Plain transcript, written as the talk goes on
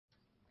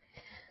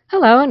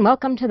Hello and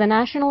welcome to the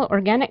National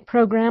Organic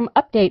Program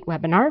Update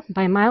webinar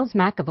by Miles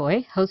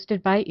McEvoy,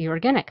 hosted by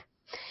eOrganic.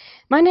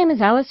 My name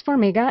is Alice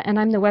Formiga and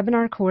I'm the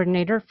webinar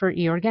coordinator for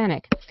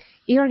eOrganic.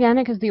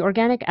 eOrganic is the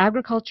organic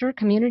agriculture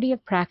community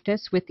of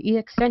practice with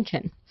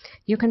eExtension.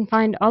 You can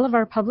find all of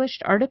our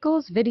published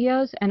articles,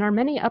 videos, and our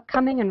many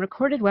upcoming and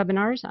recorded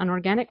webinars on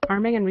organic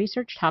farming and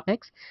research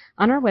topics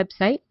on our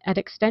website at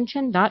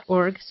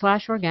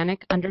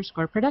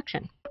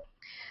extension.org/organic_production.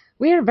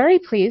 We are very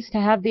pleased to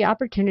have the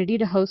opportunity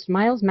to host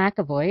Miles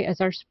McEvoy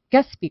as our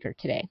guest speaker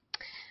today.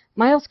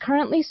 Miles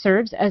currently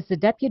serves as the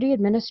Deputy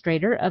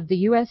Administrator of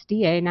the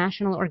USDA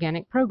National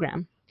Organic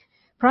Program.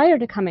 Prior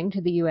to coming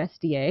to the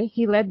USDA,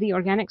 he led the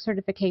Organic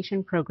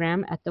Certification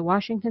Program at the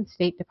Washington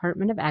State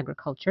Department of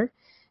Agriculture,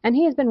 and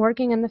he has been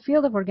working in the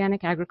field of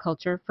organic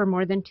agriculture for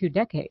more than 2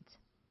 decades.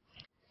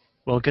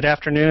 Well, good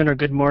afternoon or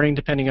good morning,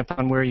 depending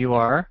upon where you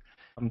are.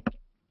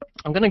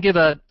 I'm going to give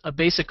a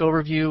basic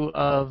overview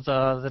of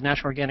the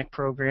National Organic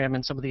Program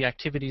and some of the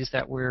activities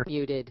that we're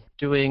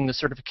doing, the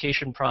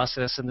certification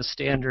process and the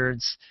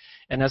standards.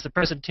 And as the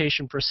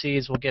presentation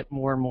proceeds, we'll get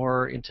more and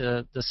more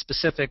into the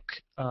specific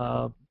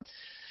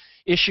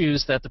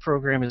issues that the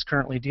program is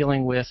currently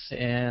dealing with.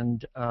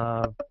 And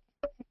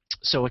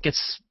so it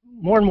gets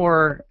more and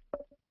more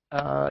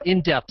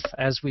in-depth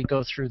as we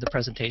go through the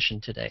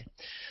presentation today.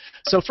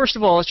 So first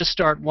of all, let's just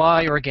start,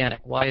 why organic?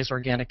 Why is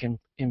organic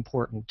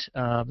important?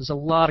 There's a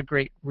lot of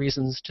great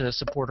reasons to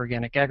support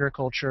organic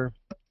agriculture.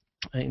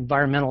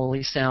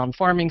 Environmentally sound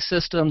farming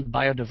system,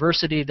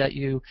 biodiversity that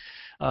you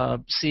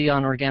see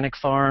on organic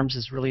farms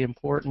is really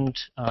important.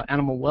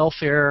 Animal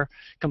welfare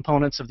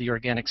components of the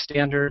organic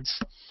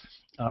standards.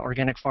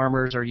 Organic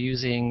farmers are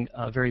using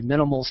very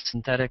minimal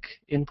synthetic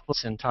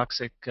inputs and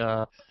toxic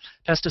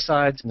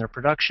pesticides in their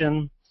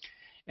production.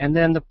 And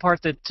then the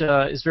part that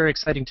is very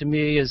exciting to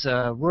me is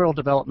rural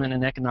development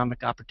and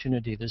economic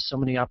opportunity. There's so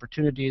many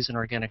opportunities in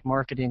organic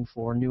marketing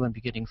for new and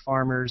beginning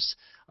farmers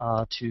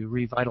to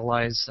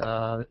revitalize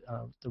the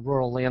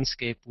rural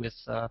landscape with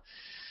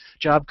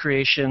job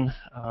creation.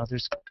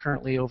 There's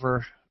currently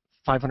over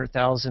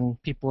 500,000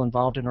 people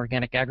involved in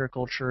organic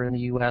agriculture in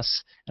the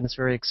U.S., and it's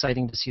very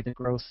exciting to see the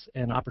growth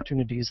and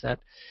opportunities that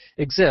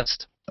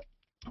exist.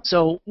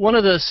 So one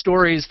of the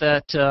stories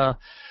that, to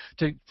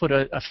put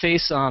a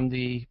face on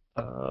the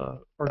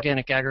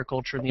organic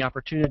agriculture and the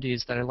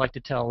opportunities that I like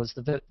to tell, is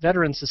the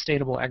Veteran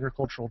Sustainable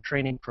Agricultural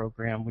Training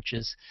Program, which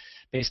is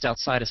based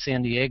outside of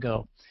San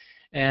Diego.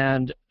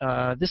 And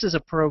this is a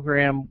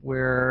program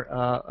where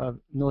a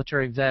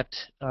military vet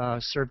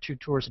served 2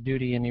 tours of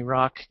duty in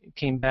Iraq,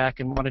 came back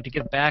and wanted to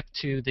give back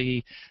to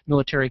the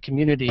military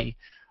community,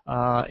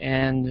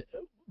 and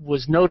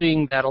was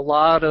noting that a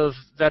lot of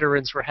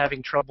veterans were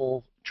having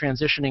trouble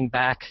transitioning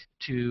back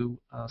to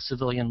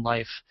civilian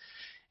life.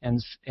 And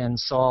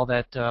saw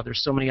that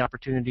there's so many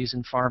opportunities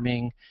in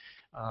farming,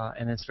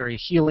 and it's very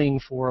healing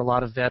for a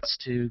lot of vets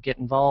to get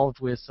involved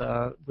with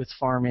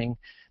farming,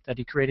 that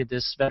he created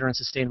this Veteran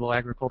Sustainable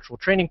Agricultural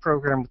Training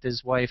Program with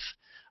his wife,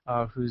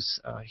 who's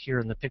here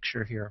in the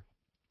picture here.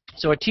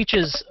 So it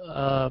teaches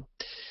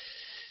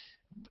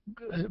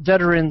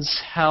veterans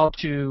how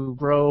to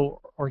grow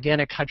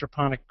organic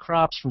hydroponic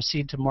crops from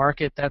seed to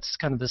market. That's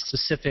kind of the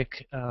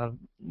specific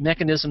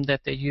mechanism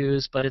that they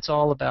use, but it's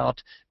all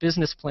about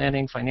business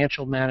planning,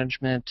 financial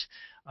management,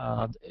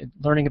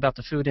 learning about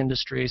the food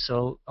industry.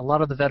 So a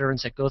lot of the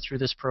veterans that go through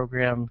this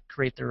program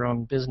create their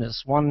own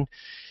business. One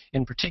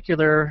in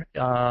particular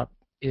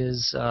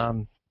is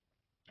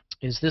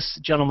this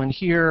gentleman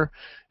here,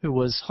 who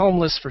was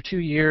homeless for 2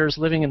 years,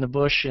 living in the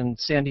bush in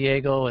San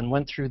Diego, and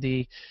went through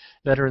the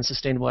Veteran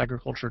Sustainable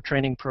Agriculture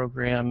Training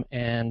Program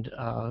and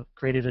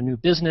created a new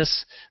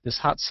business, this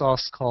hot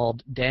sauce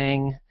called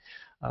Dang,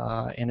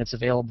 and it's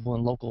available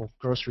in local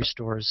grocery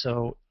stores.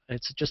 So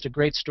it's just a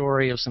great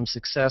story of some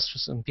success for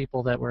some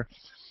people that were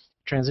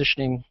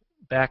transitioning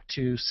back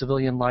to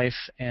civilian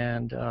life,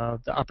 and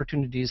the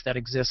opportunities that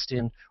exist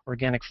in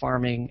organic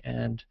farming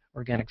and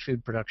organic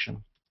food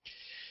production.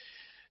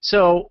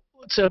 So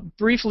to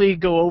briefly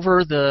go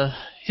over the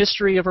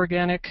history of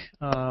organic,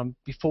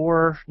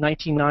 before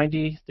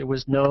 1990 there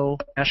was no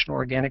national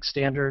organic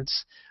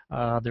standards.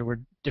 There were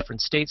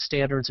different state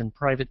standards and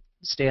private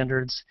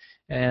standards,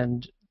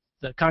 and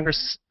the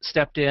Congress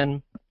stepped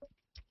in,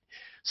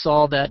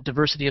 saw that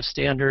diversity of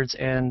standards,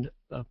 and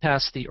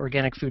passed the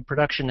Organic Food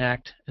Production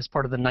Act as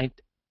part of the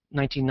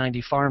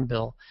 1990 Farm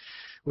Bill,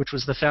 which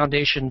was the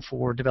foundation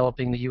for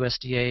developing the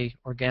USDA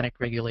organic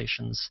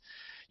regulations.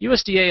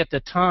 USDA at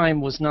the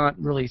time was not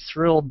really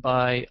thrilled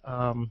by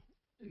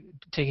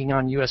taking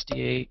on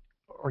USDA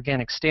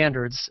organic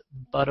standards,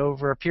 but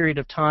over a period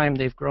of time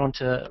they've grown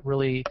to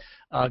really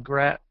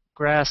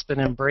grasp and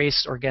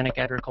embrace organic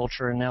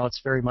agriculture, and now it's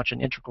very much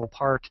an integral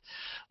part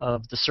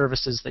of the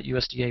services that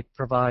USDA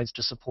provides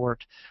to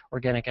support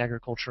organic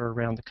agriculture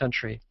around the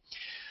country.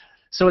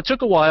 So it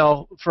took a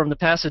while from the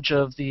passage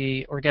of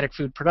the Organic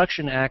Food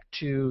Production Act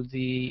to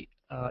the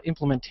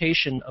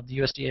implementation of the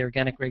USDA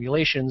organic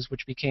regulations,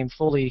 which became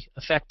fully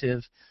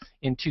effective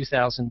in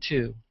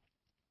 2002.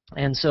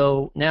 And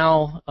so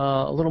now,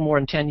 a little more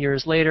than 10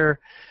 years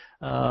later,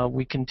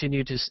 We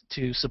continue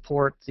to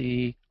support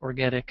the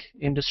organic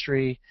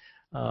industry,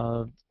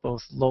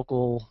 both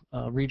local,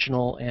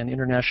 regional, and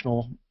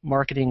international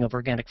marketing of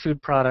organic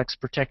food products,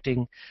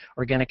 protecting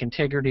organic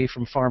integrity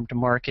from farm to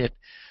market,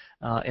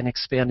 and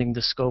expanding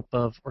the scope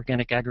of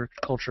organic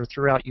agriculture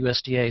throughout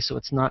USDA. So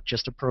it's not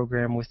just a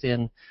program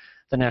within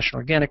the National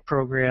Organic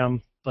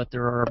Program, but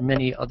there are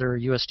many other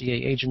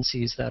USDA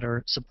agencies that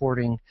are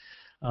supporting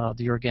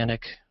the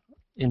organic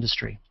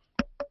industry.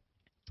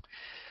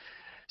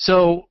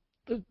 So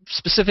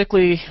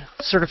specifically,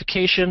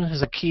 certification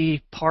is a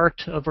key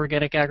part of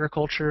organic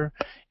agriculture,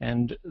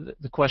 and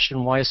the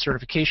question, why is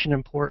certification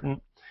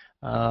important?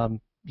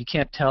 You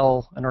can't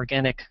tell an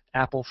organic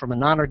apple from a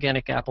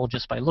non-organic apple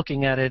just by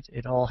looking at it.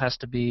 It all has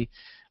to be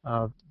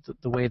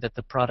the way that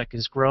the product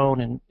is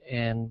grown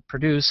and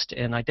produced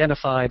and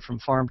identified from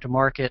farm to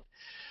market.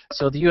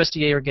 So the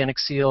USDA Organic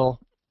Seal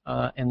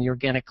and the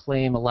Organic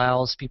Claim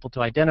allows people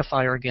to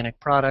identify organic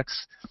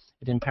products.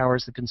 It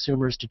empowers the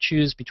consumers to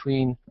choose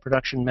between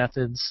production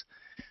methods.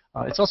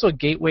 It's also a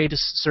gateway to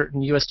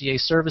certain USDA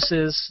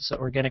services. So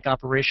organic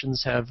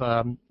operations have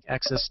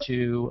access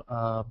to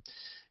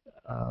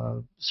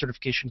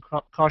certification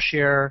cost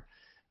share,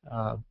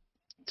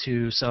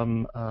 to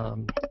some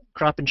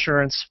crop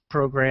insurance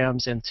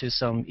programs, and to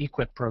some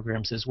EQIP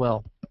programs as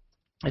well.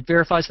 It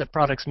verifies that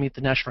products meet the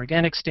National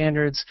Organic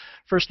Standards.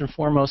 First and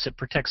foremost, it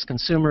protects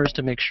consumers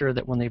to make sure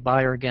that when they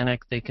buy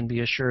organic, they can be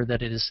assured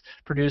that it is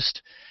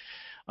produced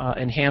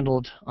and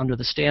handled under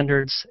the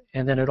standards.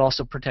 And then it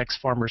also protects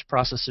farmers,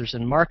 processors,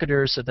 and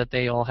marketers so that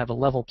they all have a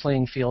level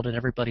playing field and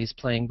everybody's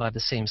playing by the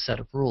same set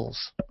of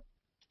rules.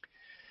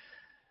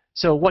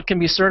 So what can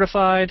be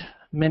certified?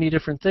 Many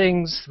different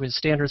things with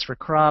standards for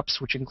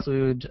crops, which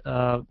include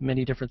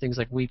many different things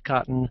like wheat,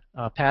 cotton,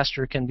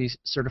 pasture can be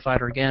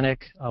certified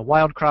organic.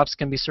 Wild crops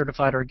can be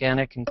certified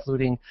organic,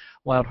 including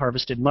wild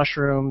harvested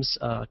mushrooms,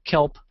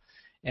 kelp,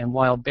 and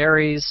wild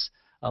berries.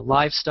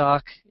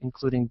 Livestock,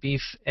 including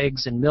beef,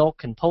 eggs, and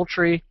milk, and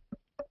poultry.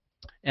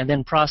 And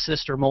then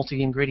processed or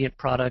multi-ingredient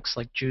products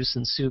like juice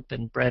and soup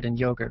and bread and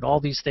yogurt. All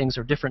these things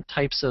are different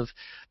types of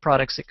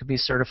products that could be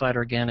certified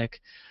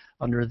organic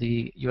under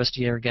the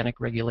USDA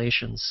organic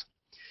regulations.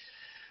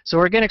 So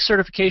organic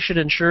certification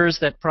ensures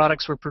that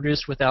products were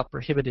produced without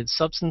prohibited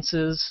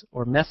substances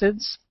or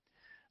methods.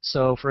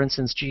 So for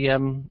instance,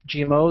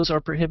 GMOs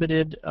are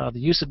prohibited. The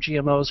use of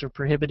GMOs are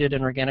prohibited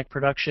in organic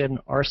production.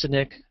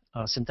 Arsenic,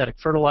 synthetic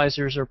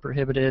fertilizers are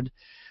prohibited.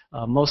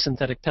 Most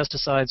synthetic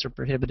pesticides are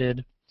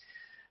prohibited.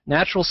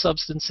 Natural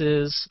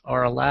substances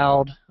are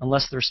allowed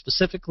unless they're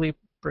specifically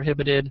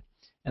prohibited,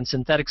 and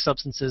synthetic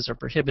substances are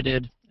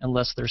prohibited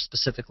unless they're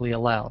specifically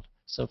allowed.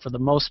 So for the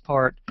most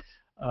part,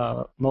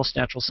 most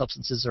natural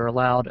substances are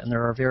allowed, and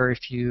there are very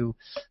few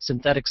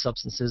synthetic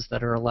substances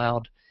that are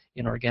allowed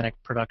in organic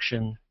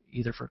production,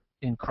 either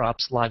in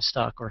crops,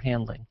 livestock, or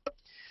handling.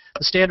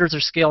 The standards are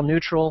scale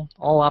neutral.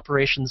 All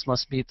operations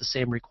must meet the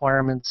same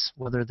requirements,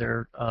 whether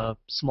they're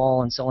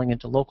small and selling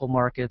into local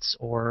markets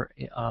or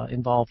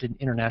involved in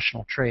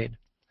international trade.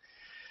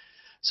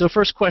 So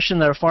first question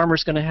that a farmer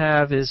is going to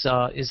have is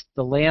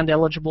the land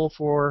eligible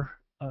for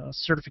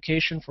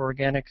certification for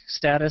organic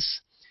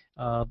status?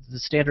 The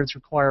standards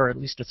require at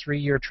least a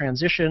 3-year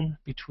transition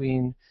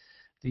between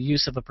the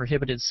use of a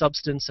prohibited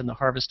substance and the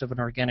harvest of an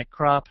organic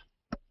crop.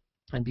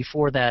 And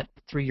before that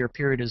 3-year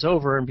period is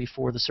over and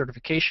before the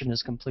certification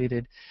is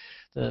completed,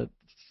 the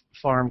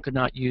farm could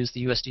not use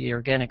the USDA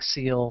Organic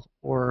Seal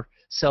or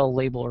sell,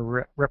 label,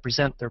 or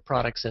represent their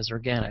products as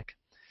organic.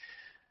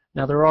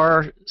 Now there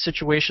are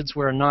situations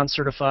where a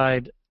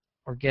non-certified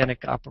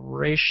organic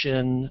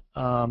operation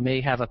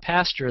may have a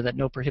pasture that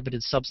no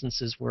prohibited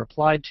substances were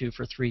applied to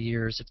for 3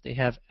 years. If they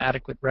have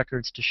adequate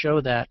records to show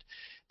that,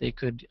 they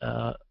could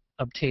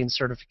obtain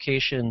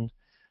certification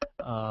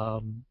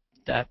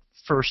that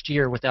first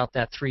year without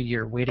that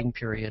 3-year waiting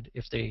period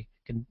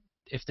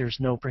if there's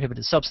no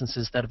prohibited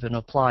substances that have been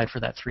applied for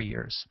that 3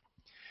 years.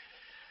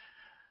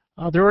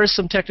 There is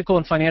some technical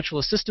and financial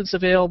assistance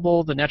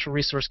available. The Natural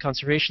Resource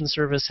Conservation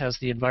Service has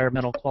the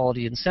Environmental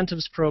Quality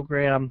Incentives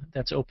Program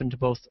that's open to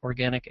both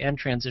organic and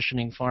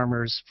transitioning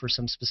farmers for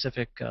some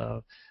specific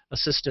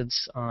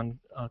assistance on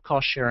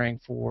cost sharing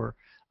for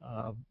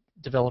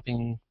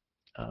developing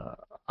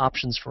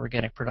options for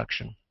organic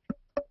production.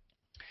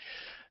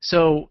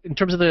 So in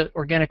terms of the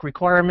organic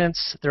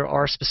requirements, there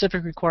are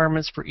specific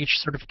requirements for each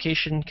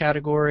certification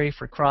category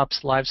for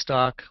crops,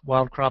 livestock,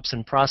 wild crops,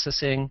 and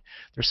processing.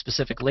 There's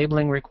specific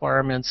labeling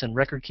requirements and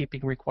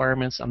record-keeping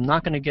requirements. I'm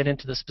not going to get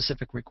into the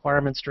specific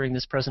requirements during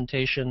this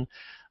presentation.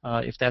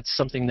 If that's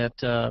something that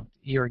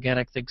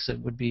eOrganic thinks it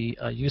would be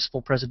a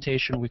useful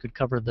presentation, we could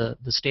cover the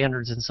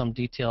standards in some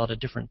detail at a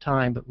different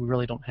time, but we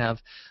really don't have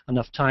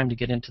enough time to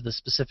get into the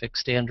specific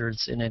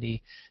standards in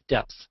any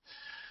depth.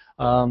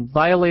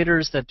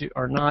 Violators that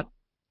are not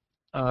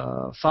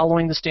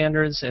following the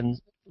standards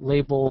and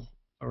label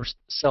or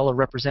sell or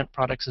represent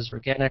products as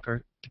organic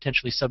are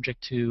potentially subject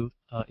to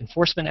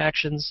enforcement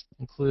actions,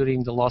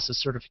 including the loss of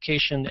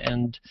certification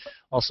and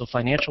also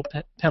financial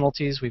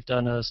penalties. We've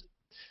done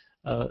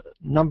a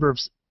number of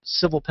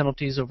civil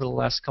penalties over the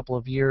last couple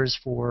of years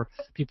for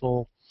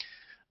people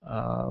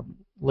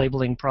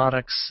labeling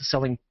products,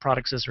 selling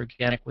products as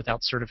organic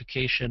without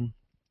certification.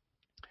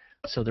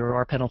 So there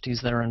are penalties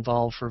that are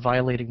involved for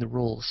violating the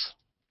rules.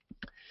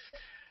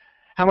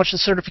 How much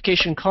does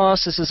certification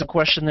cost? This is a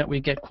question that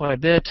we get quite a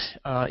bit.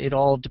 It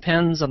all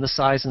depends on the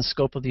size and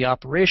scope of the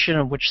operation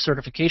and which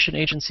certification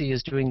agency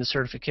is doing the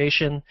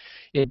certification.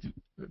 It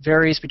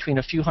varies between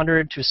a few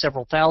hundred to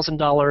several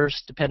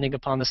 $1,000s depending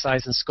upon the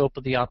size and scope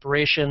of the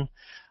operation.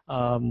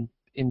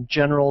 In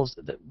general,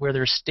 where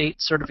there's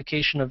state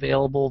certification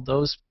available,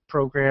 those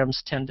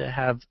programs tend to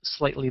have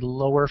slightly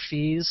lower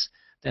fees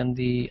than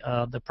the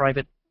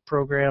private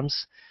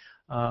programs,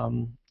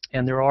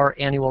 and there are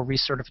annual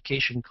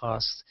recertification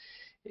costs.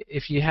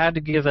 If you had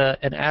to give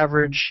an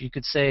average, you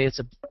could say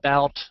it's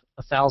about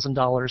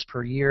 $1,000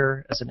 per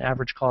year as an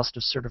average cost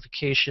of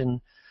certification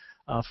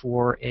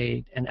for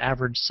an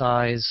average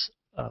size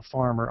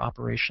farm or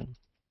operation.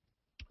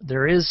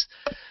 There is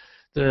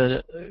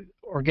the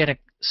organic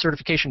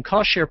certification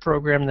cost share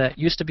program that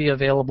used to be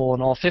available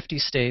in all 50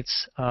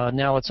 states.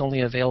 Now it's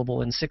only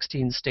available in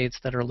 16 states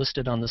that are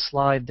listed on the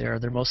slide there.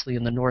 They're mostly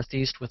in the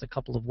Northeast with a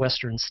couple of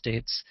western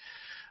states.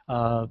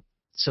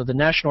 So the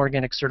National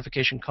Organic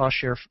Certification Cost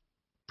Share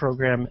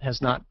program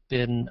has not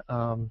been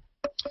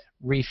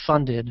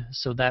refunded,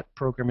 so that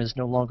program is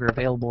no longer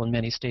available in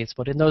many states.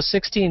 But in those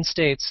 16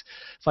 states,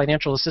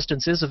 financial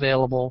assistance is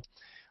available,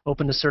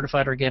 open to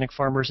certified organic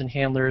farmers and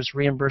handlers,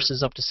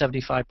 reimburses up to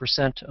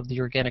 75% of the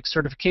organic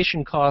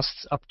certification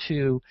costs up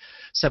to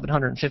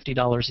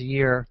 $750 a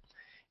year.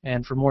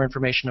 And for more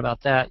information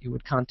about that, you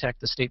would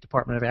contact the State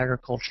Department of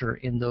Agriculture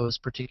in those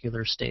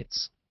particular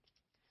states.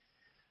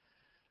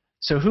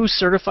 So who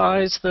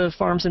certifies the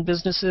farms and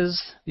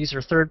businesses? These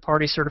are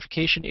third-party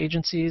certification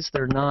agencies.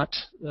 They're not,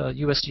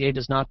 USDA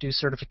does not do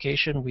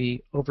certification.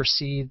 We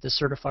oversee the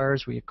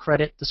certifiers. We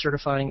accredit the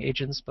certifying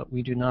agents, but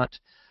we do not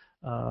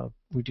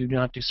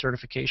do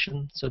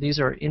certification. So these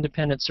are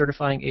independent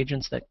certifying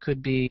agents that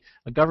could be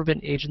a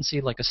government agency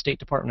like a State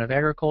Department of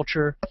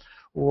Agriculture,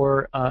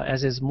 or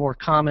as is more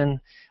common,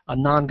 a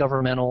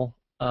non-governmental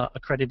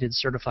accredited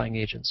certifying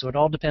agent. So it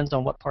all depends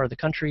on what part of the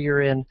country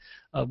you're in,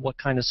 what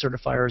kind of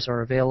certifiers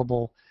are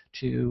available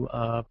to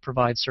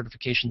provide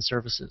certification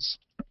services.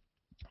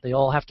 They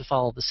all have to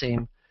follow the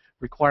same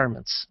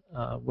requirements,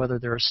 whether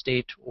they're a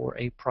state or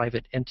a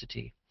private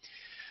entity.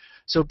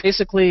 So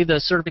basically the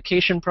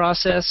certification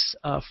process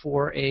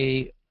for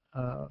a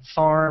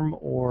farm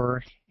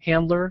or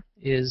handler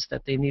is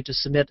that they need to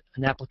submit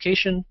an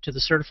application to the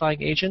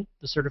certifying agent.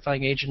 The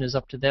certifying agent is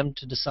up to them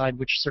to decide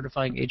which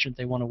certifying agent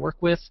they want to work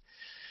with.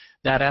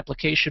 That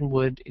application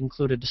would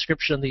include a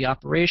description of the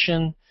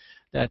operation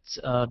that's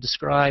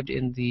described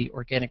in the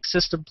organic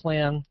system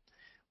plan,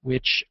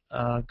 which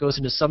goes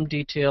into some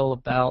detail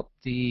about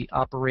the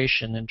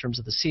operation in terms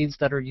of the seeds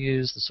that are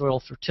used, the soil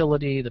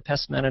fertility, the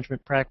pest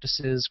management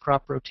practices,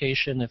 crop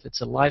rotation, if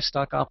it's a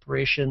livestock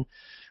operation,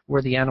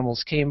 where the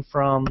animals came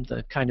from,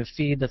 the kind of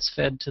feed that's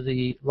fed to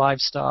the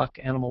livestock,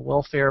 animal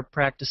welfare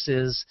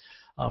practices.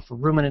 For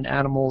ruminant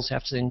animals,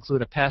 have to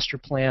include a pasture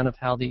plan of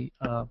how the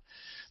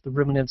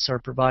ruminants are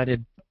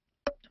provided,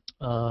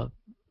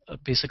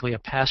 basically a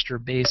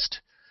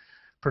pasture-based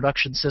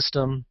production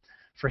system.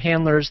 For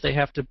handlers, they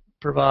have to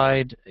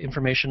provide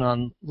information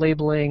on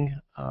labeling,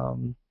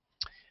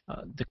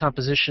 the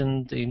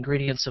composition, the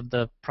ingredients of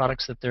the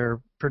products that they're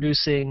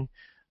producing,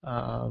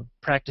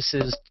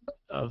 practices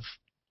of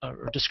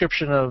or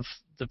description of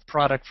the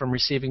product from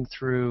receiving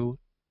through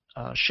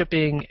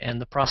shipping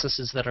and the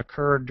processes that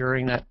occur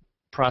during that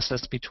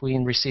process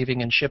between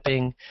receiving and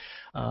shipping,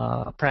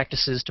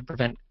 practices to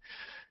prevent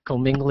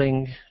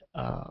commingling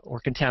or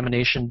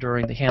contamination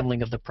during the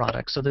handling of the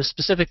product. So there's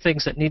specific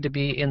things that need to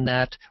be in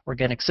that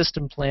organic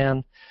system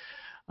plan.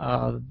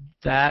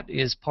 That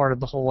is part of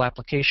the whole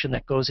application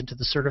that goes into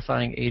the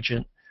certifying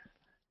agent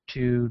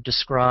to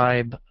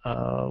describe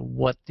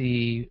what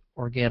the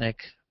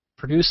organic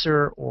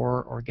producer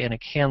or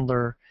organic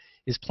handler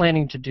is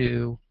planning to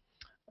do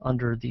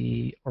under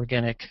the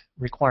organic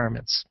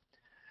requirements.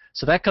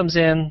 So that comes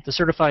in, the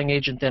certifying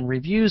agent then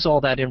reviews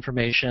all that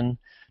information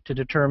to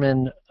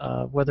determine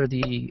whether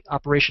the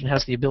operation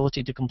has the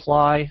ability to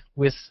comply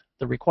with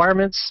the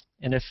requirements,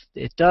 and if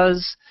it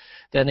does,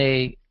 then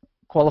a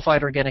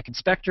qualified organic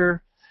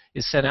inspector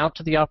is sent out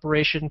to the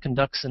operation,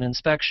 conducts an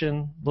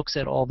inspection, looks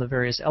at all the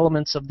various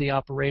elements of the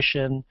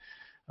operation,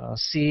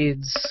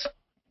 seeds,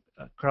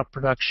 crop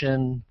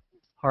production,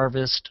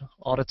 harvest,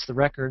 audits the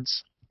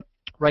records,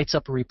 writes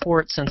up a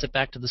report, sends it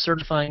back to the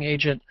certifying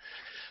agent.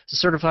 The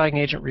certifying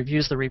agent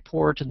reviews the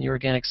report and the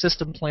organic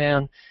system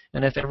plan,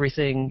 and if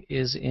everything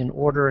is in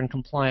order and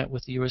compliant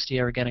with the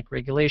USDA organic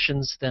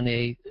regulations, then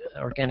a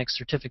organic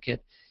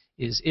certificate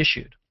is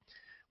issued.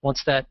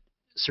 Once that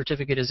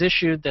certificate is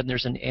issued, then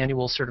there's an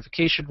annual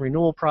certification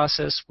renewal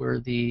process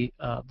where the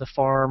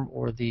farm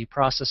or the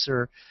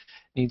processor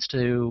needs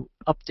to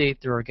update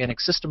their organic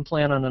system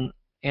plan on an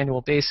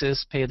annual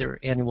basis, pay their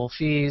annual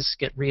fees,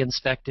 get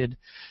re-inspected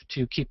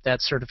to keep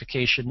that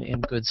certification in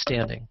good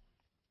standing.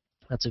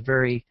 That's a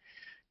very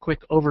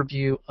quick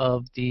overview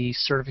of the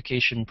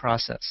certification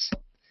process.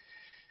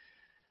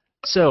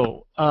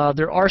 So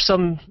there are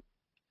some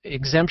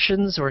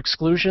exemptions or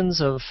exclusions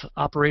of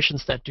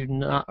operations that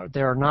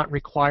are not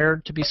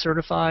required to be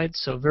certified.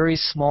 So very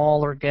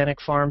small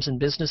organic farms and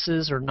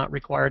businesses are not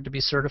required to be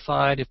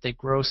certified. If they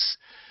gross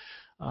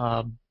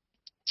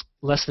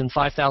less than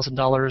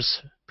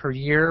 $5,000 per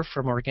year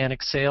from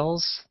organic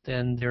sales,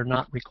 then they're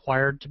not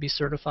required to be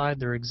certified.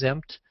 They're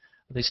exempt.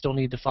 They still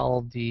need to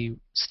follow the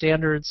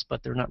standards,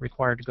 but they're not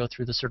required to go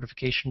through the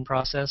certification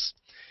process.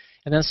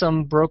 And then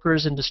some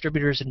brokers and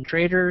distributors and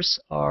traders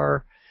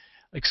are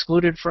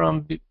excluded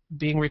from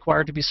being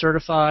required to be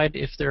certified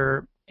if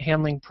they're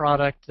handling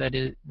product that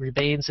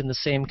remains in the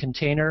same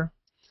container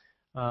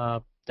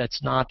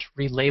that's not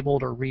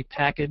relabeled or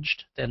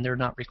repackaged, then they're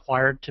not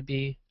required to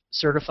be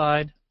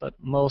certified. But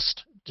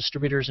most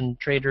distributors and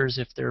traders,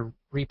 if they're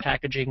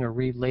repackaging or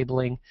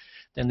relabeling,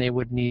 then they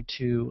would need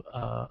to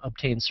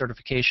obtain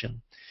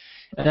certification.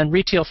 And then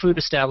retail food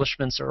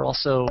establishments are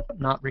also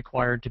not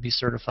required to be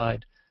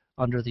certified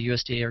under the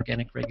USDA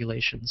organic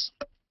regulations.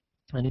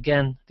 And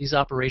again, these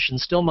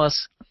operations still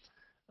must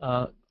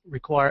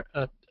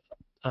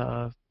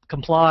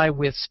comply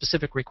with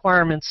specific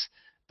requirements,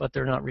 but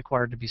they're not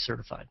required to be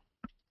certified.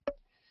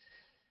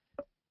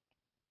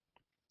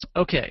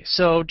 Okay,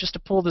 so just to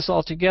pull this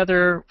all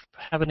together,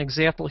 have an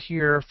example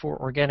here for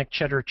organic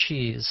cheddar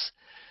cheese.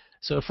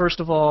 So first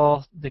of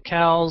all, the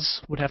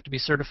cows would have to be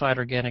certified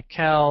organic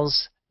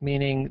cows,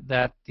 meaning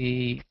that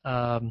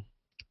in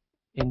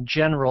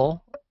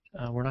general,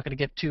 we're not going to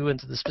get too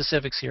into the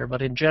specifics here,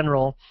 but in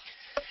general,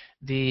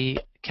 the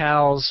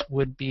cows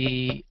would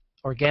be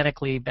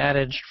organically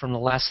managed from the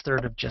last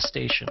third of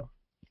gestation.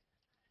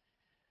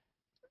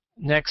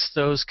 Next,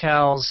 those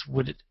cows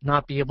would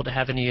not be able to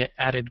have any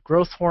added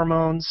growth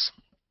hormones.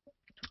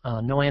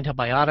 No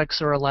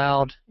antibiotics are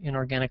allowed in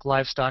organic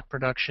livestock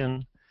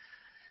production.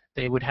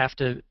 They would have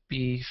to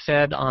be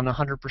fed on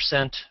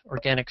 100%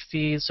 organic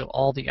feed, so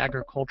all the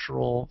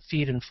agricultural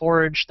feed and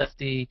forage that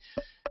the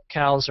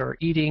cows are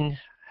eating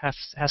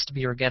has to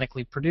be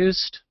organically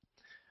produced.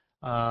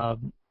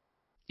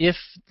 If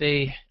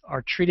they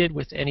are treated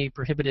with any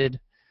prohibited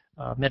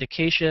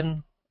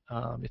medication,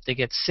 if they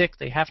get sick,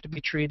 they have to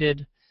be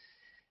treated,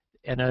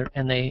 and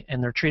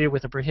they're treated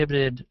with a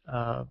prohibited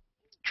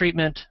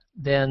treatment,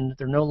 then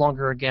they're no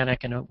longer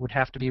organic and it would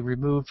have to be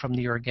removed from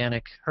the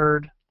organic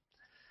herd.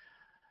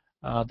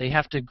 They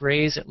have to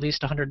graze at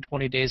least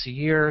 120 days a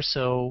year,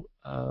 so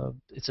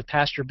it's a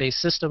pasture-based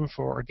system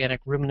for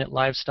organic ruminant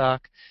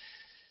livestock.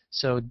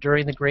 So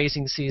during the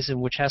grazing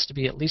season, which has to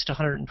be at least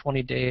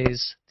 120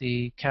 days,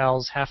 the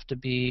cows have to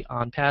be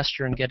on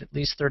pasture and get at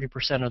least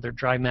 30% of their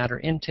dry matter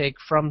intake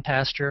from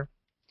pasture.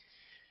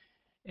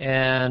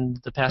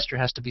 And the pasture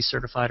has to be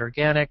certified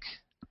organic,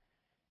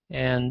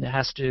 and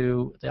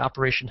the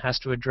operation has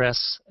to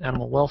address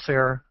animal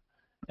welfare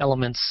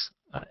elements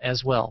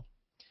as well.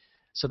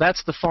 So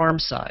that's the farm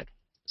side.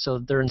 So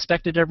they're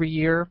inspected every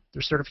year,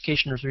 their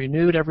certification is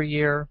renewed every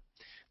year.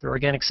 The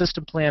organic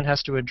system plan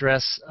has to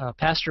address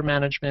pasture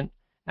management,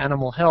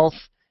 animal health,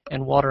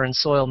 and water and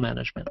soil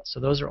management. So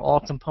those are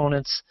all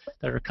components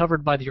that are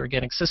covered by the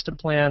organic system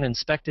plan,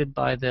 inspected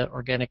by the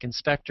organic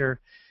inspector,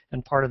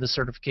 and part of the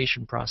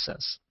certification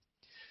process.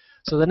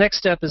 So the next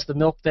step is the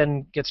milk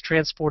then gets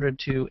transported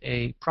to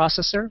a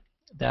processor.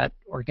 That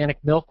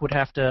organic milk would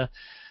have to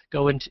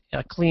go into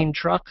a clean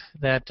truck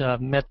that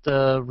met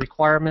the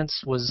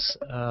requirements, was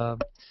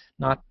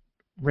not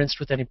rinsed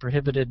with any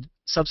prohibited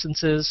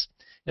substances.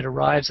 It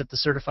arrives at the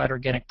certified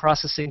organic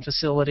processing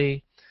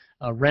facility.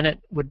 Rennet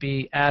would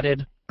be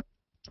added,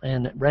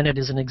 and rennet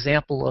is an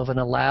example of an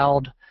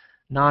allowed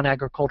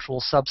non-agricultural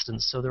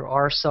substance. So there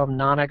are some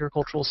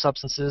non-agricultural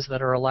substances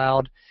that are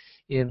allowed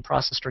in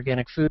processed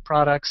organic food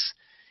products,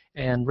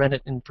 and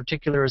rennet in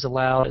particular is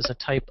allowed as a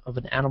type of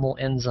an animal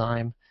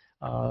enzyme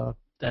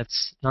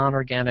that's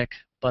non-organic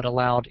but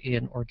allowed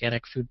in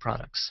organic food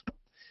products.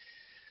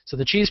 So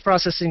the cheese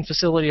processing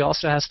facility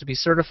also has to be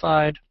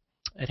certified.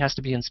 It has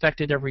to be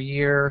inspected every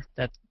year.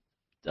 That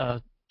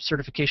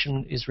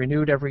certification is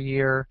renewed every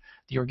year.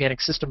 The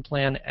organic system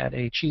plan at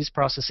a cheese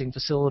processing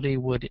facility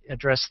would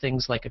address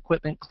things like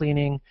equipment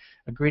cleaning,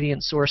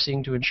 ingredient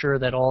sourcing to ensure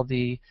that all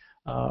the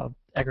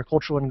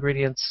agricultural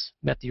ingredients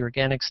met the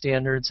organic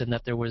standards and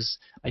that there was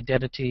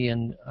identity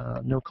and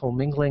no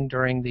commingling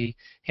during the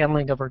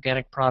handling of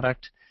organic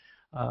product,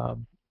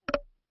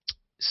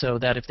 so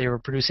that if they were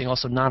producing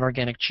also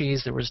non-organic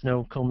cheese, there was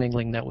no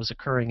commingling that was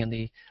occurring in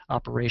the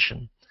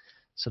operation.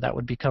 So that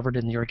would be covered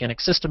in the organic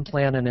system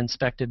plan and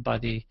inspected by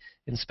the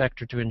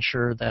inspector to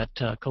ensure that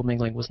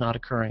commingling was not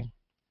occurring.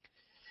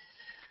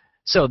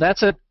 So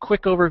that's a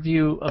quick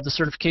overview of the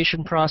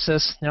certification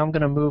process. Now I'm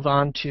going to move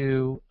on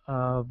to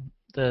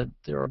the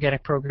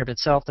organic program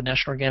itself, the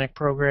National Organic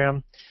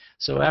Program.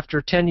 So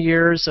after 10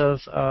 years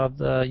of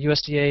the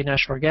USDA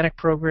National Organic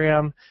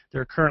Program,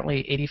 there are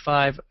currently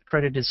 85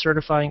 accredited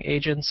certifying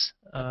agents.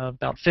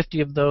 About 50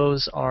 of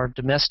those are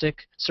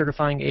domestic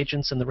certifying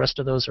agents, and the rest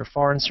of those are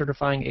foreign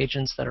certifying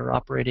agents that are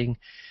operating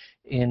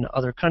in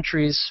other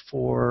countries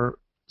for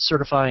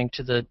certifying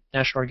to the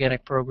National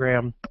Organic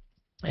Program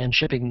and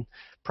shipping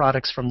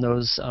products from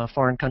those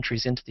foreign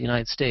countries into the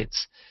United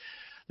States.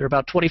 There are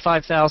about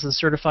 25,000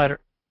 certified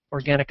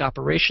organic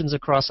operations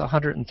across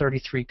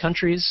 133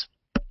 countries.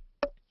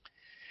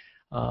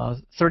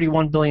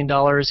 $31 billion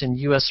in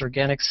U.S.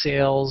 organic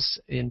sales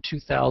in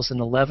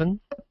 2011.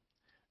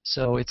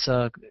 So it's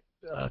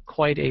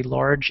quite a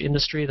large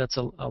industry. That's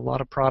a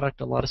lot of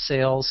product, a lot of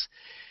sales,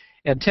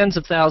 and tens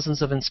of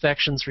thousands of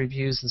inspections,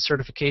 reviews, and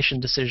certification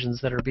decisions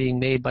that are being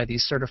made by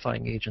these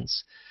certifying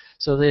agents.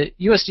 So the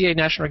USDA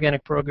National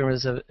Organic Program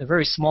is a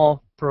very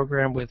small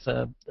program with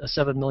a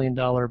 $7 million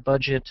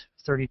budget,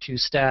 32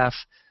 staff.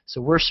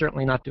 So we're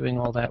certainly not doing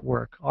all that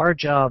work. Our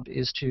job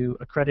is to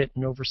accredit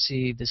and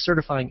oversee the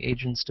certifying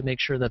agents to make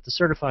sure that the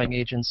certifying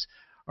agents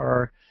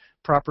are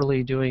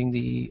properly doing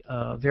the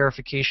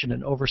verification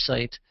and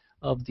oversight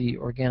of the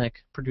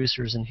organic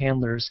producers and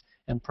handlers,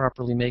 and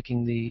properly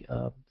making the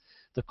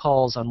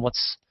calls on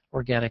what's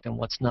organic and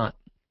what's not.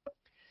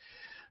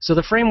 So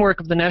the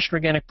framework of the National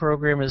Organic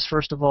Program is,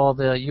 first of all,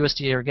 the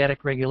USDA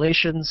organic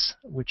regulations,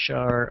 which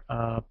are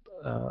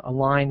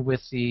aligned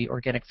with the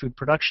Organic Food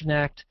Production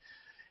Act.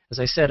 As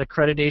I said,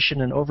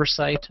 accreditation and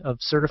oversight of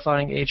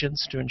certifying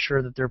agents to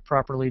ensure that they're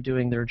properly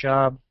doing their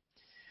job.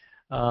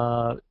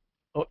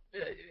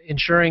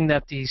 Ensuring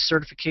that the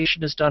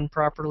certification is done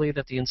properly,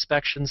 that the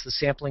inspections, the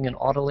sampling, and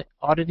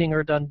auditing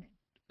are done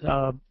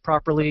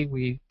properly.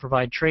 We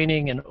provide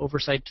training and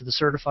oversight to the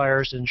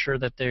certifiers to ensure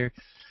that they're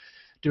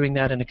doing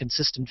that in a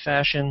consistent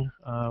fashion.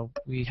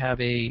 We have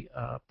a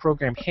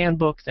program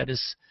handbook that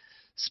is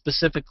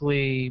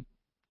specifically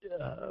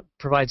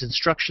provides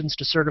instructions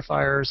to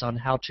certifiers on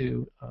how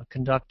to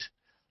conduct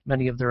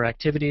many of their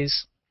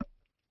activities.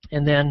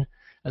 And then,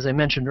 as I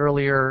mentioned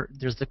earlier,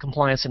 there's the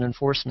compliance and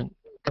enforcement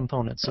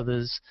component. So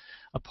there's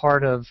a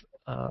part of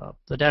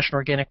the National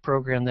Organic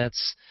Program that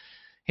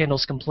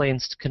handles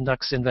complaints,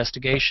 conducts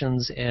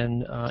investigations,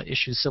 and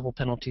issues civil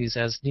penalties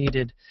as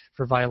needed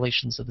for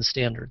violations of the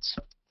standards.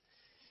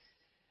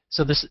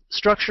 So the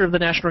structure of the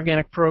National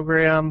Organic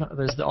Program,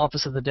 there's the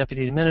Office of the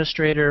Deputy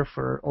Administrator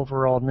for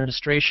overall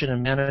administration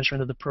and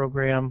management of the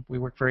program. We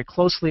work very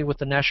closely with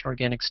the National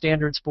Organic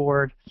Standards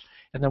Board,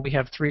 and then we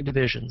have 3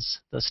 divisions.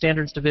 The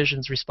Standards Division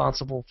is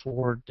responsible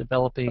for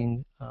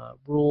developing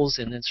rules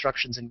and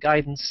instructions and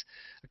guidance.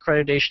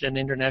 Accreditation and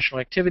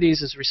International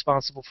Activities is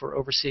responsible for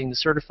overseeing the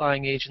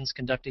certifying agents,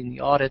 conducting the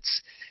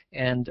audits,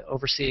 and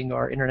overseeing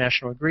our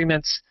international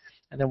agreements.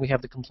 And then we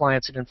have the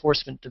Compliance and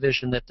Enforcement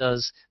Division that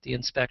does the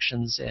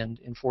inspections and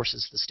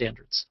enforces the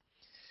standards.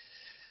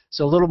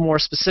 So a little more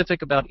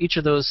specific about each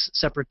of those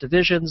separate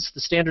divisions. The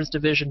Standards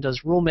Division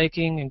does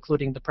rulemaking,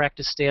 including the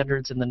practice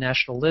standards and the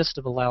national list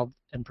of allowed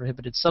and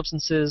prohibited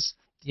substances,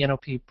 the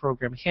NOP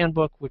Program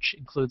Handbook, which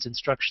includes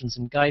instructions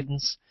and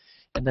guidance,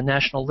 and the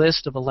national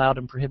list of allowed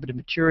and prohibited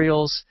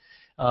materials,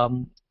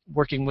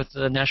 working with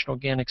the National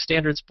Organic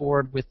Standards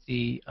Board with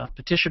the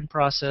petition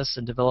process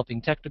and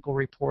developing technical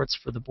reports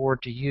for the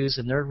board to use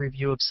in their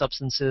review of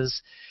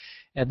substances.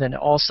 And then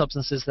all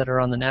substances that are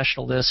on the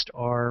national list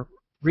are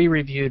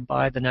re-reviewed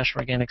by the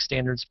National Organic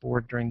Standards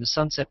Board during the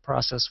sunset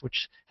process,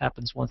 which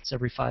happens once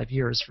every 5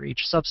 years for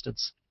each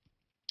substance.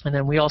 And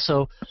then we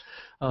also,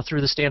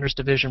 through the Standards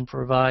Division,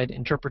 provide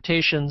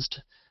interpretations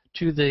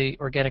to the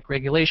organic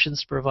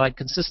regulations to provide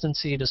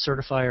consistency to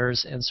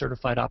certifiers and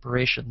certified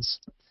operations.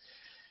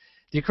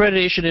 The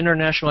Accreditation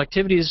International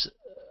Activities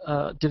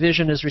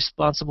Division is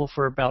responsible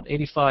for about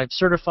 85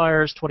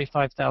 certifiers,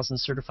 25,000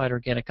 certified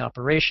organic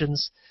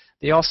operations.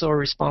 They also are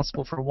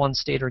responsible for 1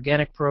 state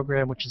organic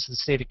program, which is the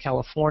state of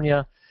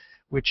California,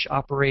 which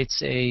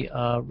operates a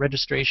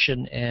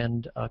registration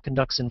and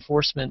conducts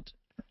enforcement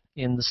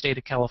in the state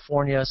of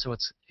California. So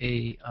it's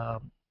a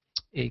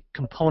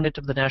component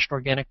of the National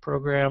Organic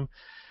Program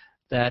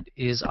that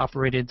is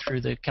operated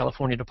through the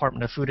California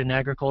Department of Food and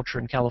Agriculture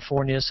in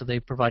California, so they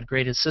provide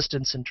great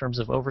assistance in terms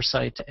of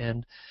oversight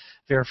and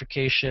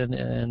verification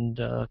and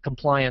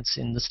compliance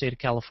in the state of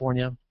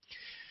California.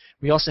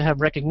 We also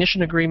have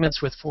recognition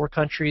agreements with 4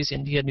 countries,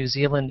 India, New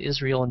Zealand,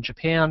 Israel, and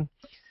Japan.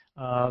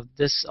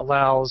 This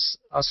allows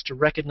us to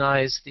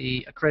recognize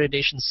the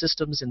accreditation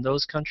systems in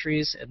those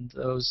countries, and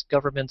those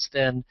governments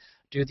then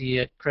do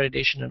the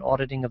accreditation and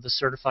auditing of the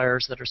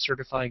certifiers that are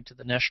certifying to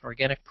the National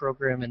Organic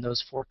Program in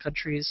those 4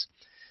 countries.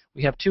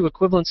 We have 2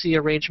 equivalency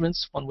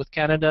arrangements, one with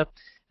Canada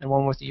and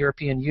one with the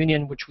European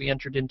Union, which we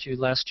entered into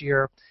last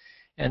year.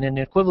 And an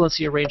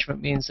equivalency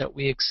arrangement means that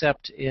we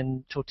accept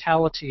in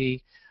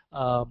totality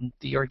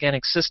the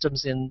organic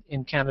systems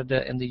in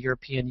Canada and the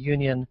European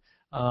Union,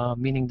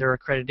 meaning their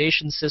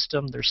accreditation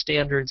system, their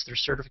standards, their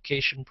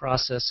certification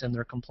process, and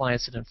their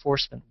compliance and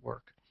enforcement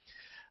work.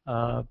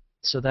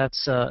 So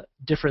that's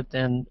different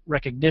than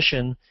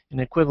recognition. In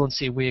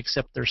equivalency, we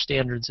accept their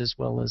standards as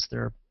well as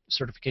their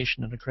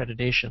certification and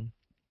accreditation.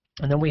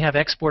 And then we have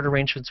export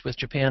arrangements with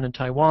Japan and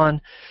Taiwan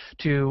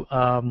to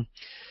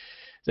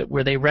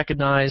where they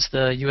recognize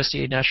the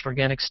USDA National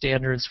Organic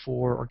Standards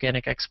for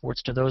organic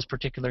exports to those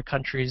particular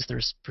countries.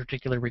 There's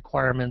particular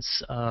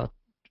requirements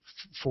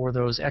for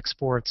those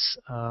exports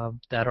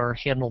that are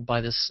handled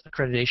by this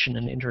Accreditation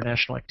and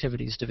International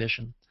Activities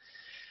Division.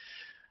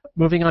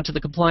 Moving on to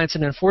the Compliance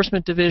and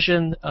Enforcement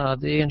Division,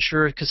 they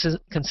ensure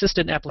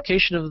consistent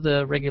application of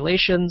the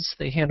regulations.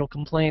 They handle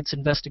complaints,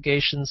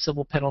 investigations,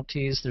 civil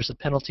penalties. There's a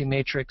penalty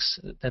matrix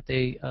that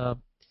they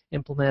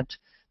implement.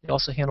 They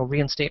also handle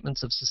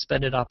reinstatements of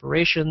suspended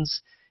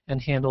operations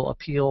and handle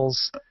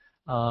appeals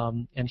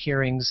and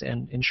hearings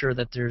and ensure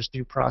that there's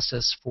due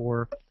process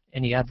for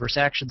any adverse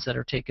actions that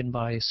are taken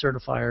by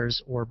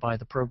certifiers or by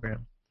the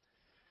program.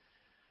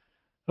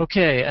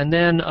 Okay, and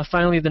then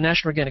finally the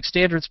National Organic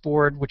Standards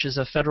Board, which is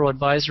a federal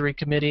advisory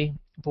committee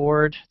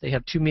board. They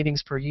have 2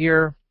 meetings per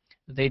year.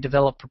 They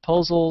develop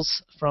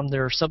proposals from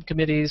their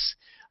subcommittees.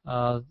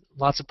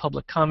 Lots of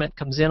public comment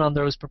comes in on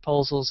those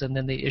proposals, and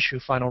then they issue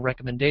final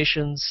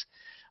recommendations.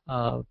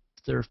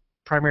 Their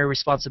primary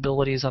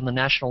responsibilities on the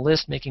national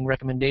list, making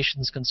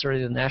recommendations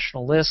concerning the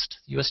national list.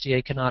 The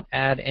USDA cannot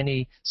add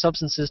any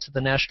substances to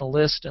the national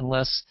list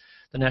unless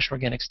the National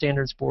Organic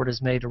Standards Board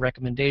has made a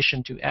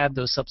recommendation to add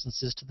those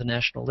substances to the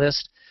national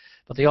list,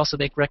 but they also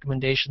make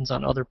recommendations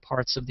on other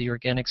parts of the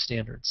organic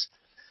standards.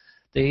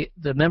 The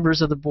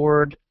members of the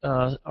board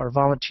are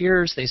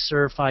volunteers. They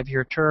serve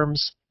 5-year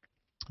terms.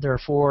 There are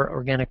 4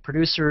 organic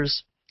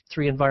producers,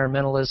 3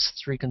 environmentalists,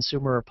 3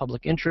 consumer or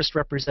public interest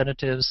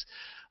representatives,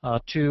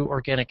 2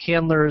 organic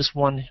handlers,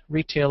 1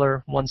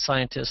 retailer, 1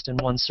 scientist,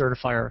 and 1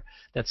 certifier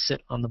that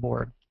sit on the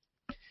board.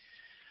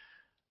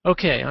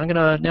 Okay, I'm going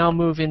to now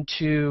move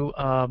into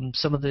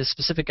some of the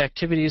specific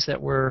activities that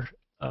we're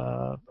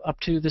up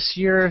to this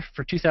year.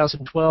 For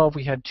 2012,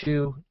 we had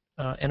 2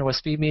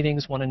 NOSB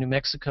meetings, 1 in New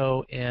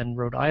Mexico and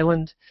Rhode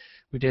Island.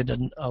 We did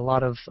a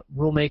lot of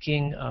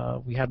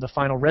rulemaking. We had the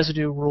final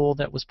residue rule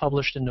that was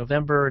published in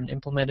November and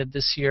implemented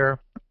this year.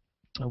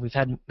 We've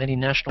had many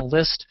national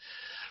list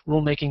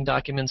rulemaking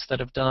documents that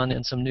have done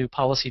and some new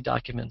policy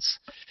documents.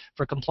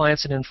 For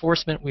compliance and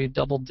enforcement, we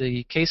doubled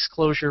the case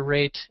closure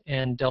rate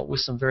and dealt with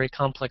some very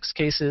complex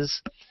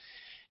cases.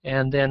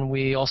 And then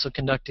we also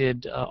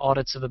conducted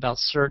audits of about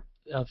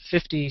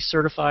 50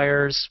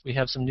 certifiers. We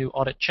have some new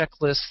audit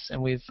checklists,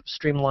 and we've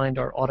streamlined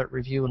our audit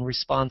review and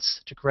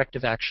response to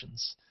corrective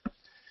actions.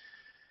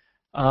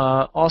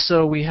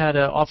 Also, we had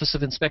an Office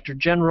of Inspector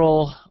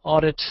General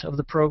audit of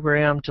the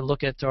program to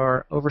look at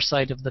our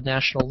oversight of the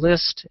national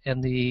list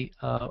and the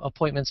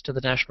appointments to the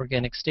National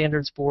Organic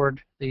Standards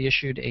Board. They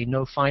issued a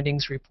no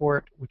findings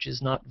report, which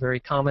is not very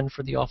common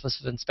for the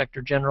Office of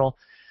Inspector General.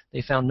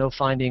 They found no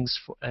findings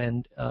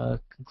and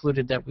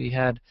concluded that we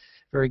had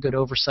very good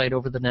oversight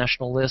over the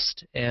national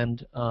list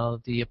and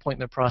the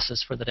appointment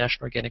process for the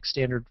National Organic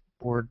Standard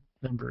Board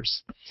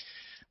members.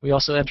 We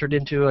also entered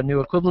into a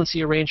new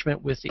equivalency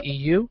arrangement with the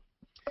EU.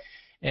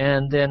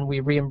 And then we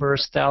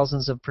reimburse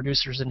thousands of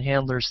producers and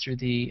handlers through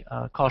the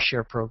cost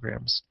share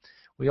programs.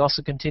 We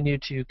also continue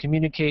to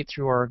communicate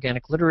through our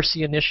Organic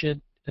Literacy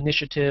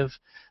Initiative,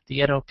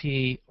 the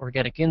NOP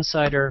Organic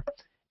Insider,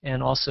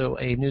 and also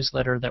a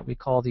newsletter that we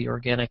call the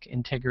Organic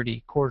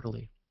Integrity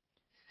Quarterly.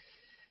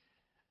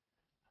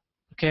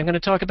 Okay, I'm going to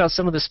talk about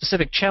some of the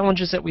specific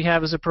challenges that we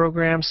have as a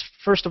program.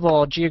 First of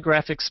all,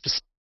 geographic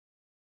specific.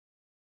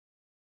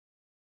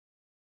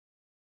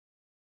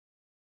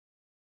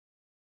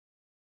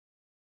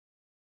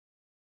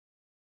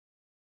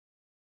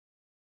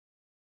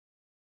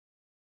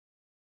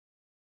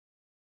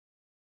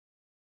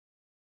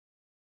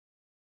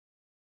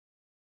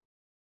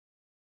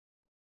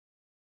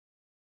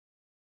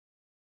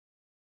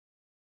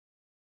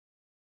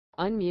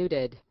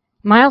 Unmuted.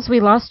 Miles,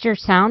 we lost your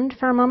sound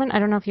for a moment. I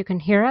don't know if you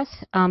can hear us,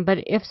 but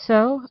if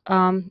so,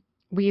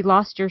 we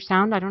lost your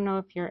sound. I don't know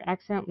if you're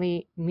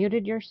accidentally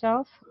muted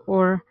yourself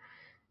or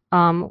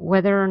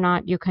whether or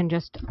not you can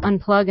just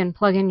unplug and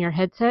plug in your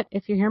headset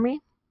if you hear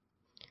me.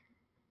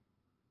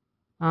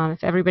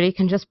 If everybody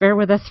can just bear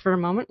with us for a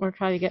moment, we'll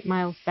try to get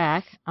Miles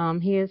back.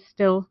 He is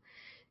still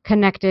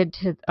connected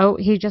to, oh,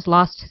 he just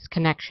lost his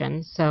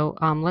connection. So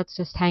let's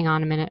just hang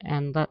on a minute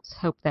and let's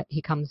hope that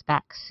he comes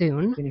back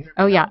soon.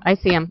 Oh yeah, I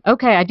see him.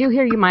 Okay, I do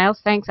hear you,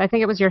 Miles. Thanks. I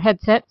think it was your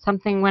headset.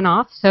 Something went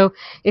off. So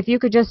if you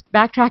could just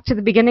backtrack to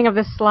the beginning of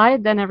this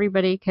slide, then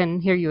everybody can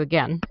hear you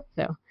again.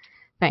 So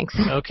thanks.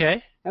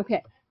 Okay.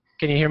 Okay.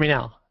 Can you hear me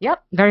now?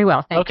 Yep, very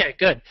well. Thanks. Okay,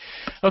 good.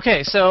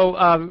 Okay,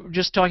 so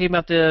just talking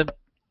about the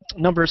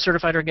number of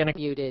certified organic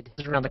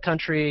around the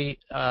country.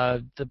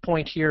 The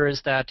point here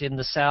is that in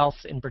the South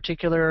in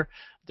particular,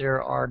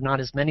 there are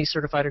not as many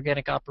certified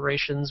organic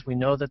operations. We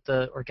know that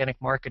the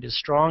organic market is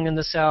strong in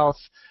the South.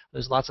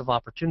 There's lots of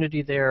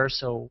opportunity there,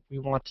 so we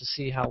want to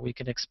see how we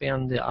can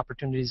expand the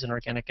opportunities in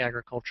organic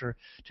agriculture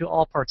to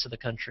all parts of the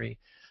country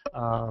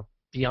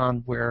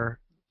beyond where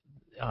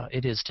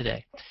it is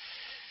today.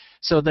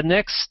 So the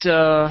next,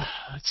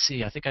 let's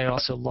see, I think I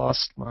also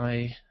lost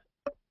my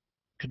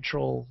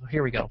control.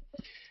 Here we go.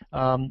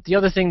 The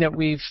other thing that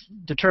we've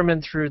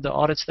determined through the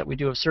audits that we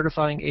do of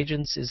certifying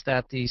agents is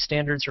that the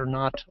standards are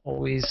not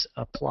always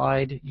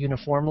applied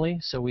uniformly,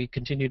 so we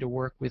continue to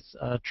work with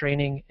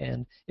training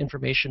and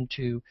information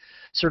to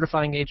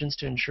certifying agents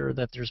to ensure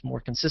that there's more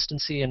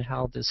consistency in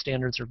how the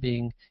standards are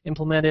being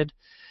implemented.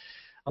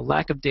 a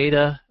lack of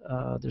data.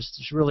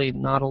 There's really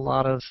not a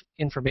lot of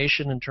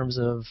information in terms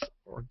of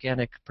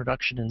organic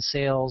production and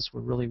sales.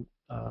 We're really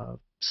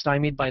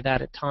stymied by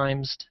that at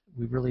times.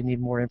 We really need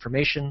more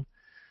information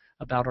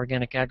about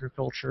organic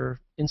agriculture.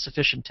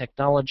 Insufficient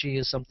technology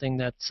is something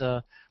that's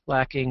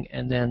lacking,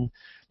 and then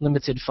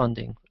limited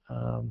funding.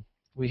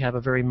 We have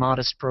a very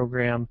modest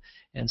program,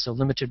 and so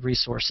limited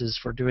resources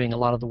for doing a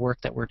lot of the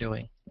work that we're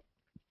doing.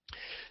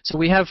 So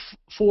we have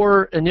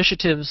 4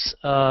 initiatives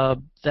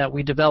that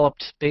we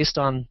developed based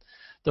on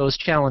those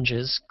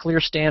challenges: clear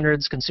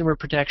standards, consumer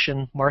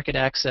protection, market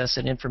access,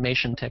 and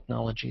information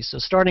technology. So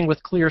starting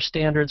with clear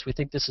standards, we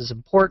think this is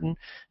important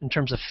in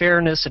terms of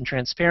fairness and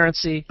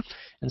transparency.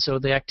 And so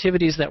the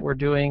activities that we're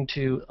doing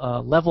to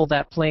level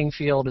that playing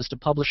field is to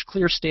publish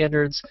clear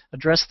standards,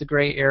 address the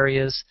gray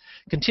areas,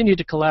 continue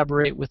to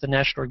collaborate with the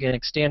National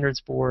Organic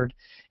Standards Board,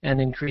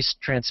 and increase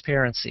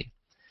transparency.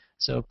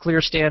 So clear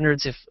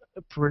standards, if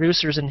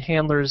producers and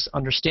handlers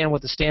understand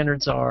what the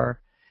standards are,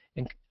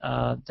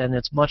 then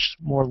it's much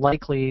more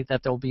likely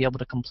that they'll be able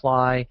to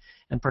comply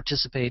and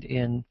participate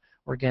in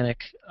organic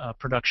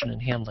production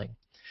and handling.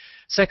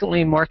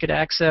 Secondly, market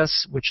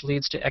access, which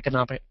leads to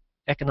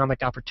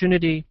economic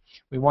opportunity.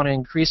 We want to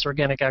increase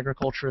organic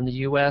agriculture in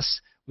the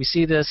U.S. We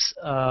see this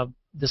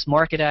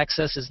market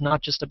access is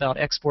not just about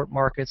export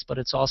markets, but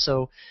it's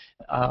also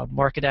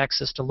market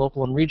access to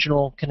local and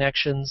regional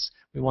connections.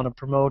 We want to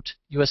promote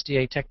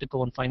USDA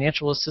technical and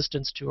financial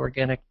assistance to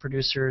organic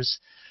producers.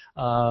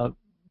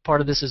 Part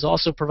of this is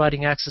also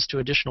providing access to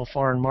additional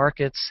foreign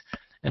markets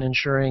and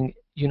ensuring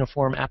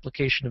uniform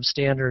application of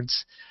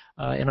standards.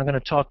 And I'm going to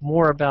talk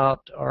more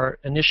about our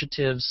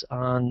initiatives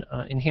on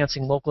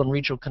enhancing local and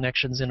regional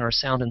connections in our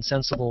Sound and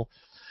Sensible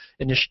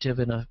initiative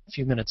in a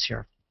few minutes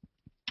here.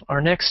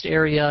 Our next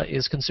area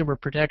is consumer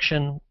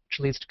protection, which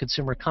leads to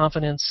consumer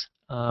confidence.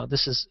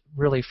 This is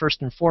really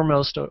first and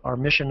foremost our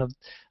mission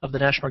of the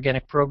National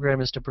Organic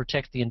Program is to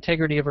protect the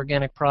integrity of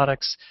organic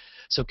products.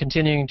 So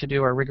continuing to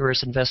do our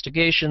rigorous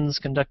investigations,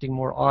 conducting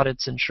more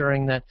audits,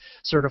 ensuring that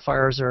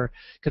certifiers are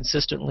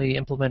consistently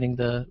implementing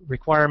the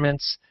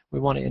requirements. We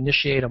want to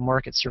initiate a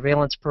market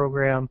surveillance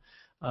program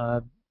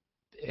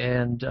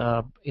and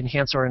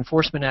enhance our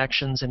enforcement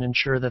actions and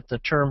ensure that the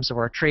terms of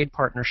our trade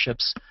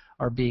partnerships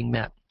are being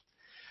met.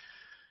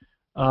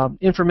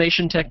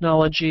 Information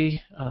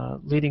technology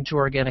leading to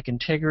organic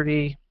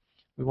integrity.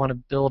 We want to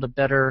build a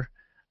better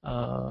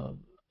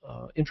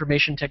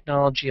information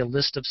technology, a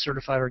list of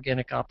certified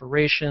organic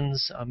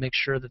operations, make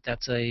sure that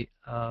that's a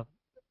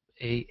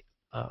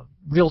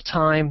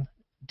real-time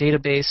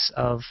database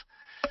of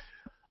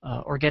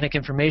organic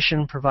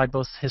information, provide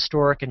both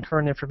historic and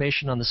current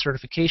information on the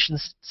certification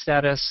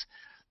status.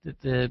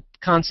 The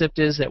concept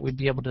is that we'd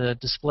be able to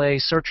display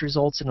search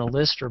results in a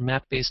list or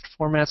map-based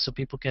format so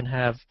people can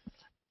have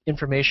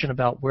information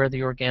about where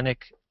the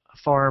organic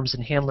farms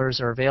and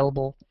handlers are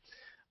available,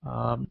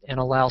 and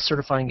allow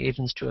certifying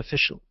agents to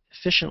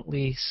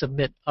efficiently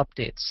submit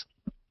updates.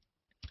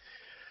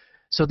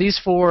 So these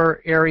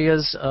 4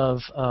 areas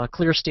of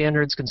clear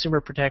standards, consumer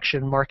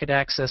protection, market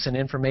access, and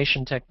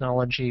information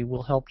technology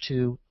will help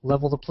to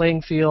level the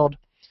playing field,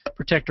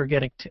 protect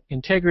organic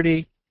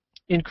integrity,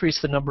 increase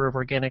the number of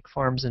organic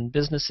farms and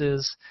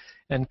businesses,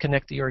 and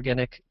connect the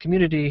organic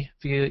community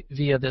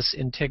via this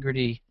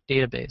integrity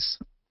database.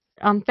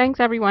 Thanks,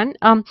 everyone.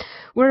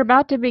 We're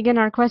about to begin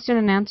our question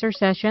and answer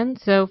session.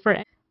 So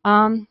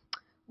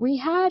we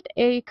had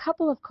a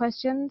couple of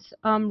questions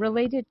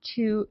related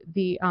to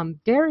the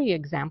dairy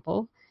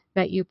example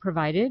that you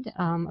provided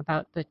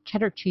about the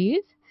cheddar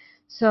cheese.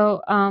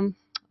 So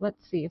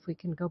let's see if we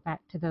can go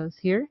back to those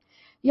here.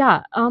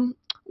 Yeah,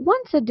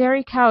 once a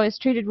dairy cow is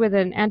treated with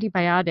an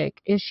antibiotic,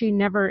 is she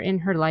never in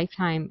her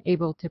lifetime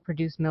able to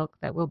produce milk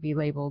that will be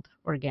labeled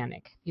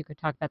organic? If you could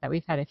talk about that.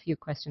 We've had a few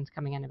questions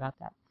coming in about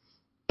that.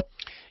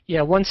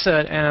 Yeah, once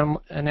an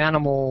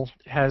animal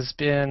has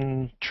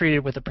been treated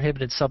with a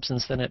prohibited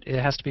substance, then it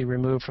has to be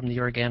removed from the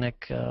organic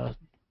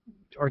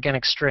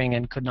string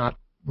and could not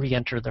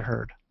re-enter the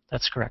herd.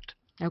 That's correct.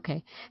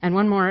 Okay. And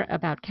one more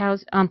about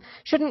cows.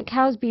 Shouldn't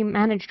cows be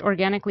managed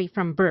organically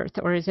from birth,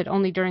 or is it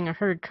only during a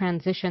herd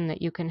transition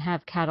that you can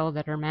have cattle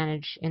that are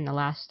managed in the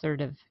last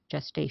third of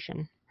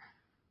gestation?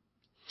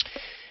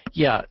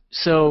 Yeah,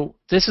 so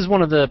this is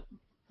one of the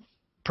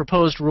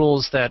proposed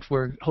rules that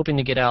we're hoping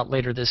to get out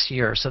later this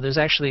year. So there's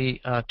actually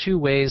 2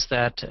 ways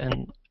that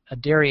a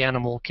dairy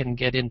animal can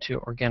get into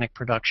organic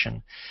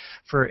production.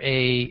 For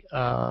a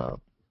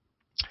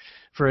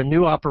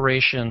new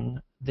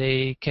operation,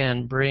 they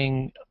can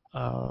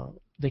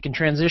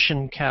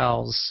transition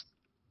cows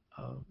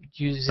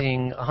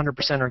using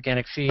 100%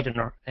 organic feed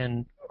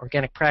and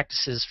organic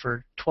practices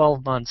for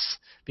 12 months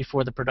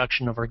before the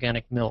production of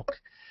organic milk.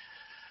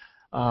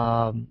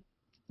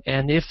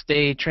 And if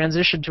they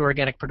transition to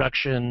organic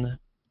production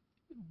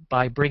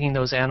by bringing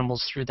those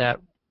animals through that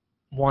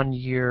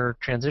 1-year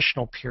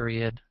transitional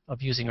period of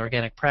using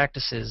organic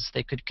practices,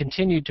 they could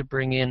continue to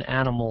bring in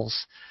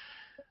animals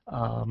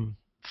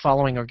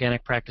following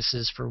organic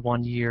practices for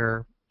 1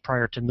 year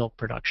prior to milk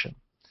production.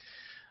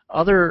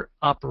 Other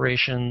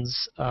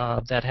operations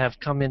that have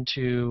come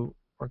into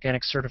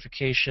organic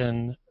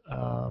certification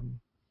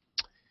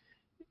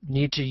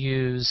need to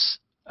use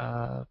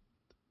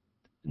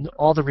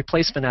all the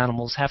replacement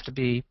animals have to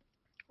be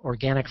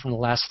organic from the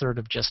last third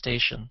of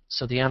gestation.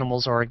 So the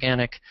animals are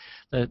organic.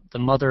 The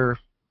mother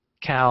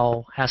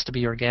cow has to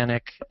be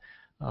organic.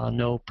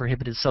 No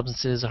prohibited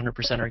substances,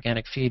 100%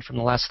 organic feed from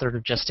the last third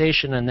of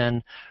gestation, and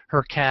then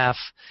her calf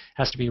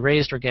has to be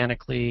raised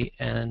organically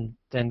and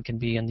then can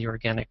be in the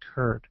organic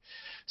herd.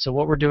 So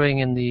what we're doing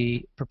in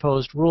the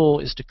proposed rule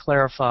is to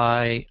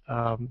clarify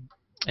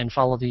and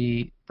follow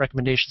the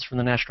recommendations from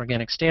the National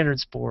Organic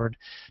Standards Board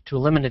to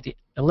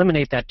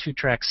eliminate that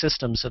two-track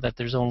system so that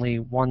there's only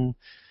one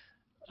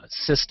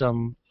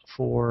system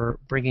for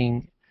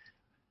bringing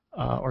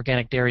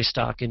organic dairy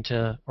stock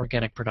into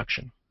organic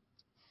production.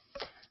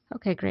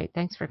 Okay, great.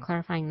 Thanks for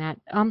clarifying that.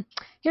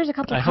 Here's a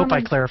couple of I hope I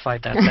comments.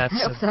 clarified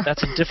that.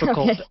 That's a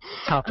difficult Okay.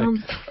 topic.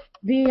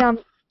 We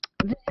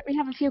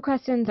have a few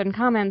questions and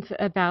comments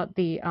about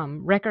the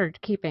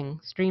record-keeping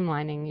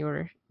streamlining you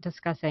were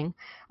discussing.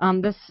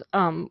 This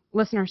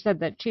listener said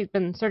that she's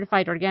been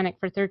certified organic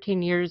for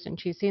 13 years and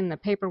she's seen the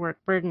paperwork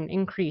burden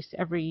increase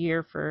every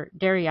year for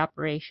dairy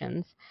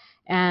operations.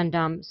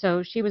 And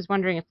so she was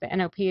wondering if the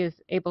NOP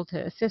is able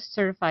to assist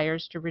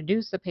certifiers to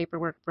reduce the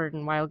paperwork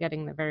burden while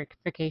getting the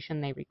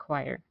verification they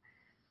require.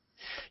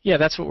 Yeah,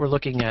 that's what we're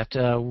looking at.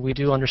 We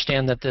do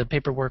understand that the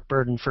paperwork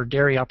burden for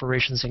dairy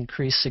operations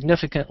increased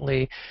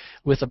significantly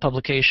with the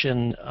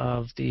publication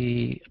of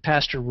the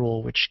pasture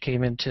rule, which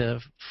came into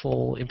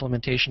full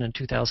implementation in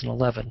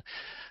 2011.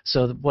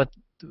 So what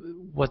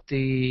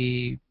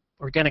the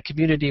organic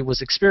community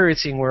was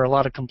experiencing were a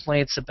lot of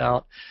complaints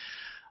about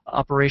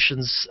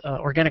operations,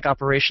 organic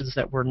operations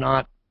that were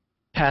not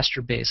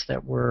pasture-based,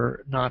 that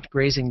were not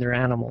grazing their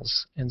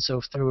animals. And so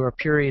through a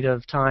period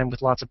of time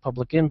with lots of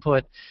public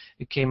input,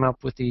 it came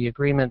up with the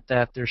agreement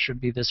that there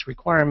should be this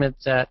requirement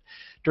that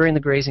during the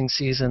grazing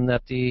season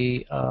that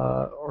the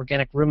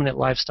organic ruminant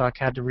livestock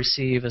had to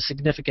receive a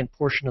significant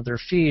portion of their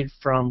feed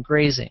from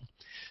grazing.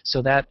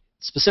 So that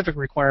specific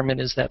requirement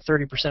is that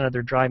 30% of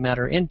their dry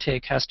matter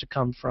intake has to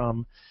come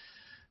from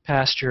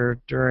pasture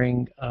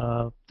during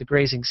the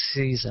grazing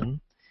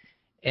season.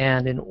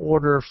 And in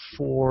order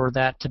for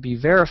that to be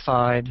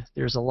verified,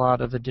 there's a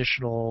lot of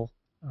additional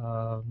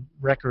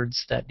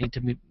records that need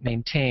to be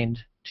maintained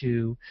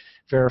to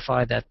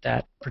verify that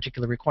that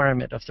particular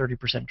requirement of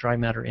 30% dry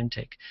matter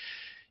intake.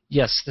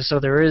 Yes, so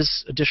there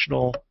is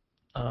additional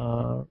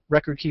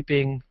record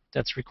keeping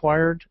that's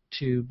required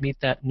to meet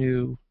that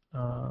new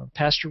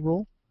pasture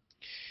rule.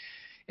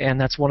 And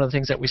that's one of the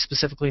things that we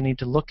specifically need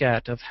to look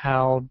at of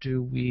how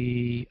do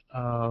we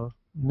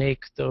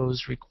make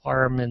those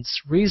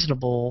requirements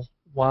reasonable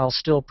while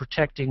still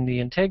protecting the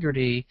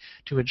integrity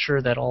to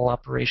ensure that all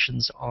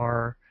operations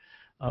are,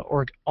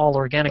 all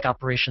organic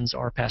operations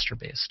are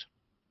pasture-based.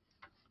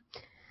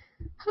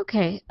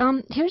 Okay,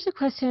 here's a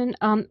question.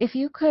 If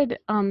you could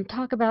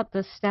talk about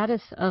the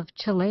status of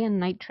Chilean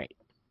nitrate.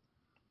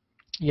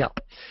 Yeah.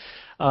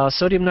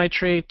 Sodium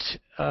nitrate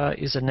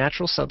is a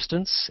natural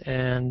substance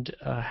and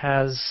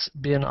has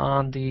been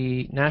on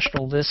the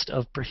national list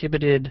of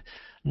prohibited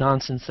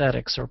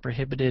non-synthetics or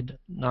prohibited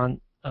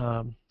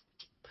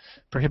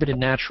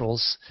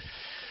naturals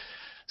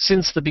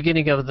since the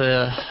beginning of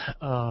the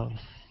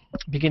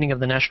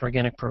National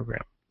Organic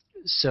Program.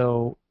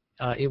 So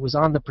it was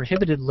on the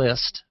prohibited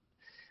list,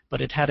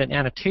 but it had an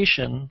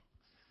annotation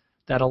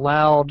that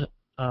allowed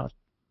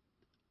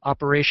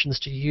operations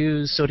to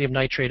use sodium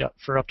nitrate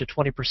for up to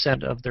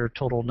 20% of their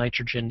total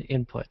nitrogen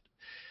input.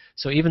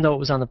 So even though it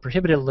was on the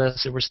prohibited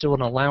list, there was still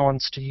an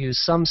allowance to use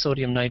some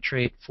sodium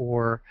nitrate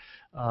for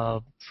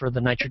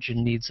the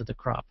nitrogen needs of the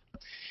crop.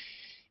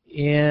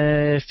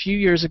 A few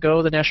years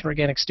ago, the National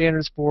Organic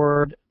Standards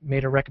Board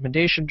made a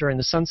recommendation during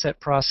the sunset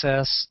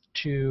process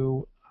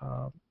to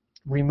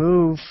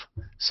remove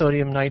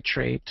sodium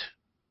nitrate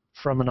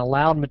from an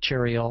allowed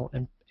material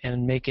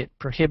and make it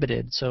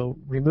prohibited. So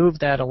remove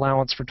that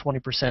allowance for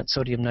 20%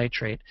 sodium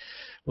nitrate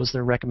was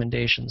their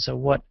recommendation. So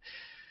what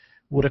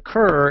would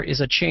occur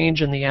is a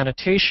change in the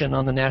annotation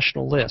on the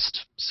national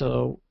list.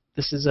 So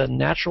this is a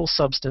natural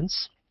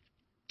substance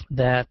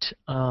that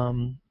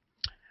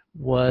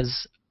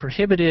was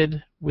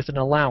prohibited with an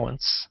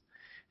allowance,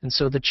 and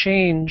so the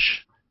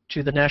change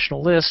to the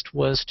national list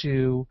was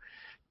to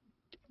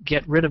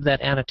get rid of that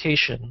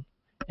annotation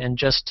and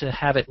just to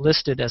have it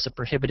listed as a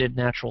prohibited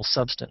natural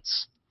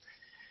substance.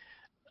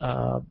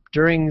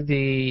 During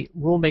the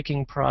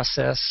rulemaking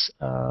process,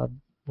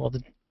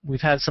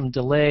 we've had some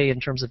delay in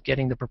terms of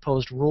getting the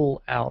proposed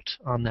rule out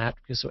on that,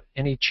 because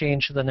any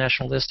change to the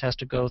national list has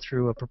to go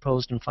through a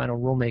proposed and final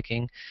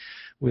rulemaking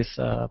with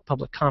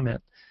public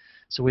comment.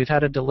 So we've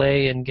had a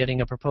delay in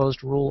getting a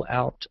proposed rule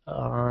out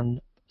on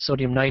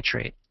sodium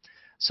nitrate.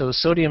 So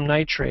sodium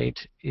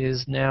nitrate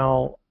is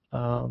now,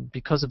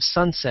 because of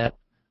sunset,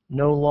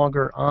 no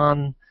longer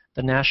on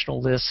the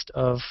national list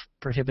of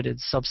prohibited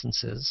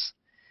substances.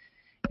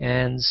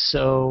 And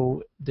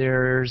so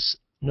there's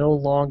no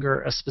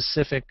longer a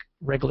specific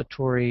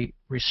regulatory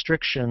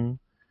restriction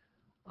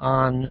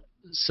on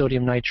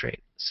sodium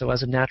nitrate. So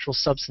as a natural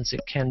substance,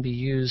 it can be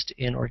used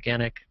in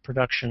organic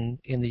production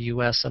in the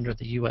U.S. under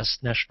the U.S.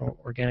 National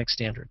Organic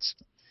Standards.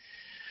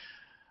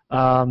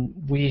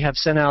 We have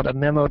sent out a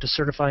memo to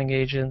certifying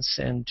agents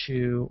and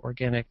to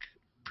organic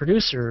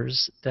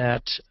producers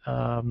that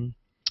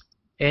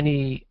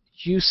any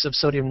use of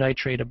sodium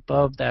nitrate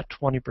above that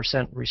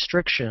 20%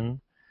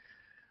 restriction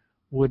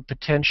would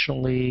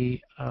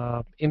potentially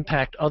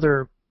impact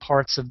other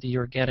parts of the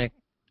organic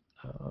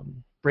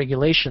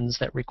regulations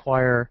that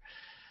require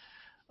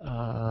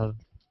a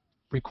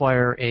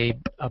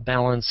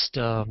balanced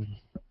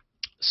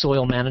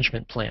soil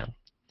management plan.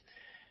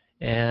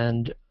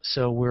 And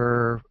so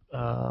we're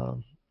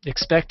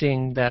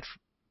expecting that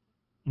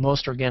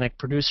most organic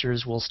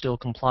producers will still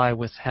comply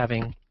with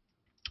having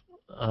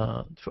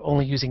for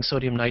only using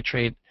sodium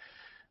nitrate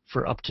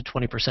for up to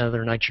 20% of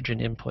their nitrogen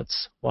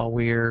inputs while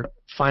we're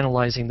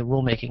finalizing the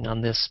rulemaking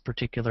on this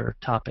particular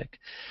topic.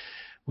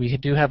 We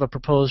do have a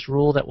proposed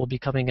rule that will be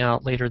coming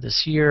out later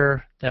this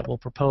year that will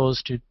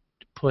propose to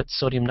put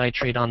sodium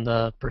nitrate on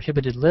the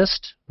prohibited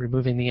list,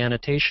 removing the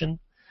annotation.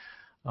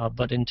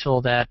 But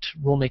until that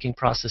rulemaking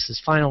process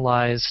is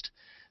finalized,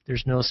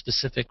 there's no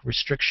specific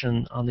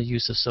restriction on the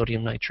use of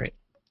sodium nitrate.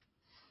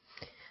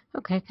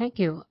 Okay, thank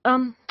you.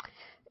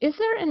 Is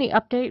there any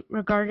update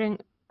regarding,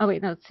 oh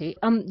wait, no, let's see.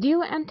 Do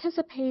you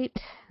anticipate,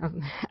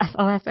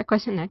 I'll ask that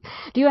question next.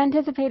 Do you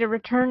anticipate a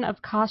return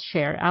of cost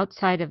share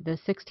outside of the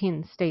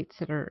 16 states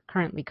that are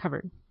currently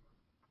covered?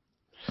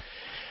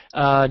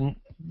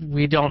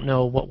 We don't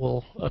know what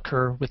will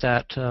occur with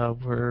that.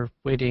 We're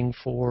waiting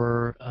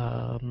for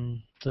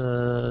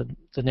the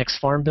next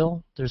farm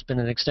bill. There's been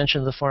an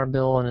extension of the farm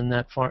bill, and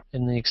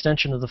in the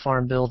extension of the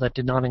farm bill, that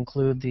did not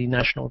include the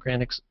National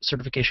Organic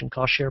Certification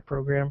Cost Share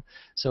Program.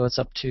 So it's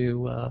up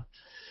to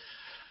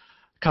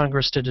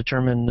Congress to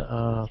determine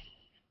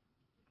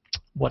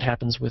what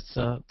happens with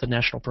the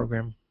national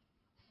program.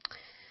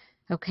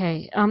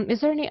 Okay.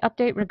 Is there any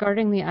update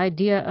regarding the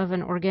idea of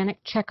an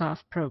organic checkoff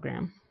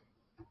program?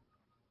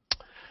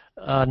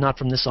 Not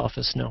from this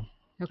office, no.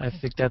 Okay. I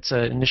think that's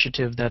an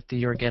initiative that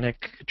the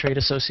Organic Trade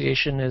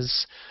Association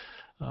has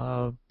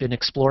been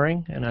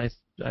exploring, and I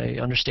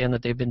understand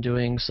that they've been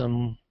doing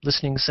some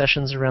listening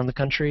sessions around the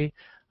country,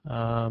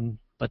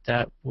 but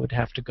that would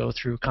have to go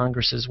through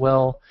Congress as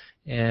well,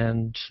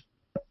 and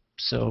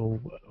so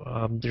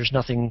there's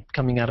nothing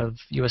coming out of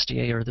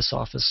USDA or this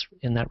office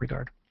in that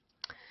regard.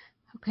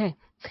 Okay.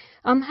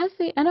 Has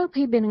the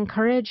NOP been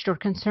encouraged or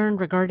concerned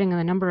regarding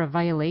the number of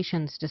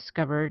violations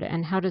discovered,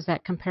 and how does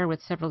that compare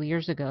with several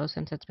years ago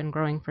since it's been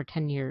growing for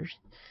 10 years?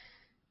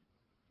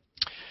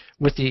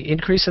 With the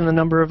increase in the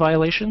number of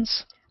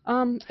violations?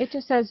 It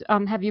just says,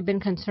 have you been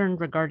concerned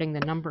regarding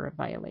the number of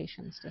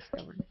violations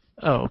discovered?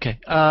 Oh, okay.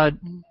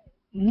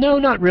 No,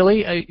 not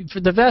really. For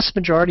the vast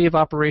majority of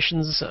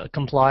operations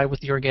comply with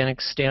the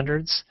organic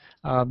standards.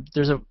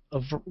 There's a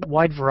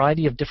wide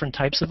variety of different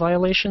types of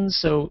violations,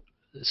 so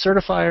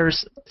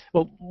certifiers,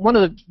 well, one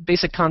of the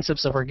basic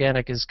concepts of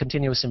organic is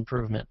continuous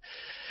improvement.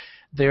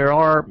 There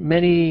are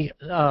many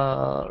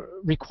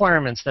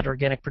requirements that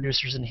organic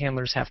producers and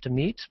handlers have to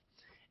meet,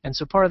 and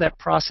so part of that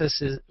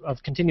process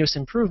of continuous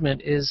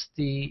improvement is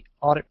the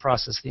audit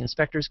process. The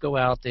inspectors go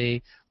out,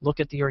 they look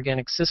at the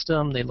organic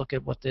system, they look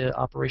at what the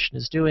operation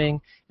is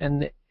doing,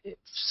 and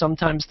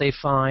sometimes they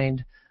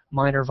find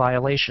minor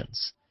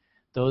violations.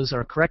 Those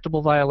are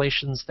correctable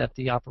violations that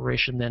the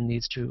operation then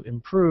needs to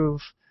improve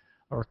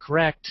or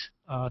correct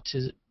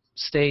to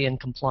stay in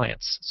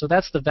compliance. So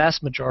that's the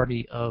vast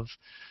majority of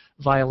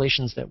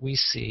violations that we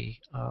see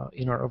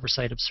in our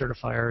oversight of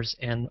certifiers,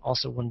 and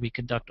also when we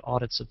conduct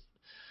audits of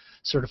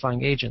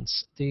certifying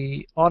agents.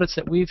 The audits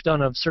that we've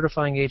done of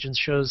certifying agents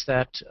shows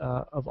that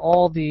of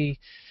all the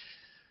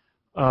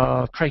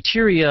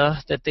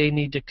criteria that they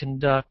need to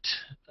conduct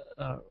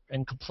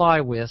and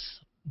comply with,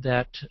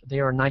 that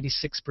they are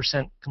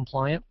 96%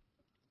 compliant.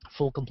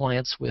 Full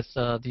compliance with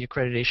the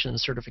accreditation and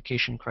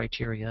certification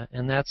criteria,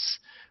 and that's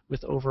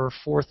with over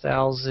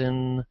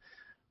 4,000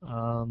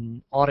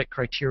 audit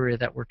criteria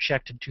that were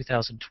checked in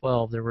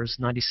 2012. There was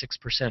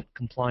 96%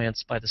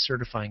 compliance by the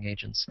certifying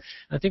agents.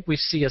 And I think we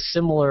see a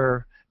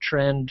similar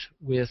trend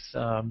with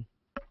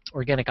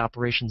organic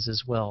operations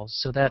as well,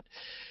 so that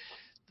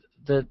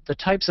the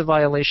types of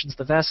violations,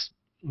 the vast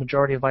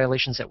majority of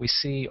violations that we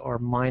see are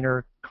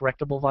minor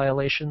correctable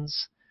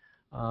violations.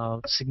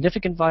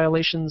 Significant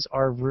violations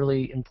are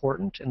really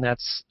important, and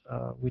that's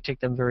we take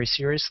them very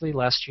seriously.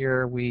 Last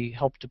year we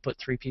helped to put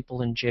 3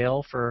 people in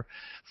jail for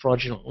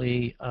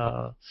fraudulently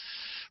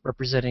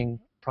representing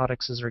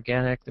products as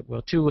organic.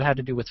 Well, 2 had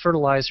to do with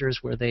fertilizers,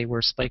 where they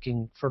were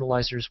spiking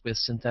fertilizers with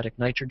synthetic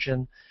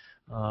nitrogen.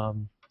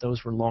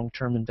 Those were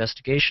long-term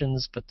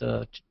investigations, but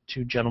the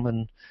 2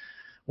 gentlemen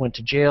went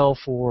to jail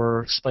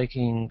for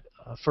spiking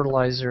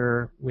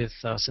fertilizer with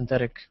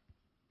synthetic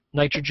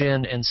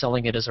nitrogen and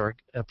selling it as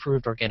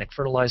approved organic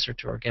fertilizer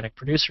to organic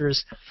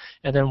producers.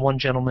 And then 1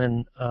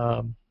 gentleman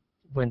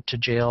went to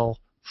jail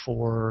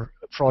for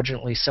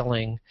fraudulently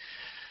selling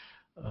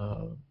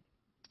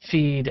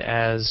feed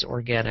as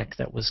organic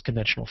that was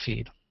conventional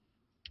feed.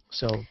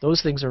 So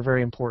those things are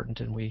very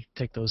important, and we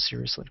take those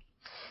seriously.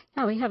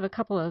 Now we have a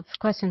couple of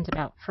questions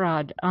about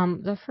fraud.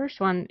 The first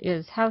one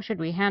is, how should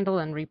we handle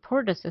and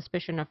report a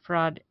suspicion of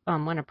fraud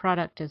when a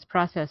product is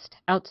processed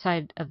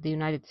outside of the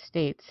United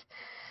States?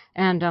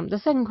 And the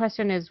second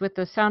question is, with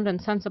the Sound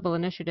and Sensible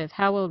initiative,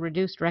 how will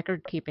reduced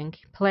record keeping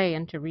play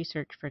into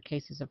research for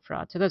cases of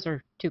fraud? So those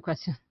are two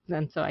questions,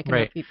 and so I can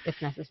Right. repeat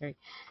if necessary.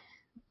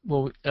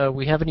 Well,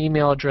 we have an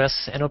email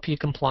address,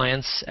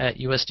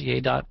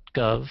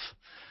 nopcompliance@usda.gov.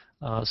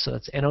 So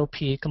that's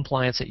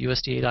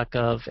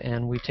nopcompliance@usda.gov,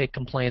 and we take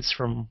complaints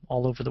from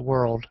all over the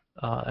world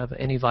of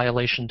any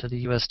violation to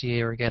the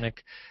USDA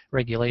organic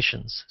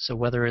regulations. So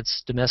whether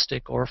it's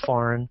domestic or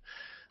foreign,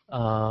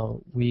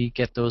 we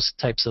get those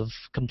types of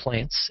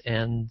complaints,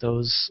 and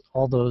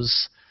all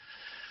those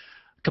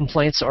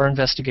complaints are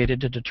investigated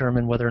to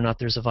determine whether or not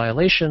there's a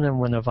violation, and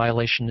when a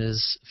violation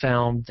is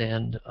found,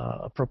 then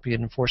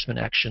appropriate enforcement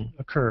action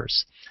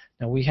occurs.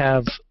 Now, we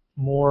have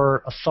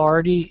more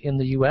authority in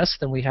the U.S.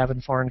 than we have in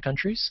foreign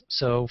countries.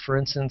 So, for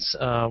instance,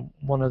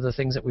 one of the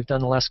things that we've done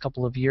the last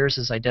couple of years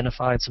is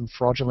identified some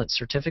fraudulent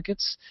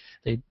certificates.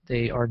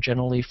 They are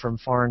generally from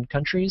foreign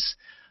countries,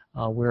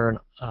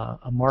 where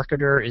a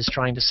marketer is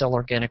trying to sell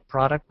organic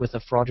product with a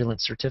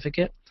fraudulent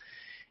certificate.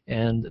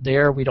 And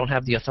there we don't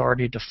have the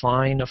authority to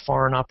fine a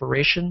foreign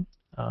operation.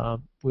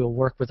 We'll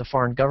work with the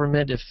foreign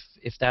government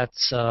if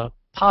that's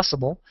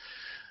possible.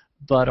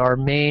 But our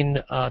main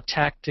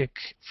tactic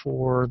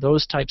for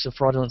those types of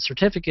fraudulent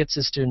certificates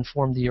is to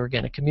inform the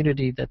organic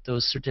community that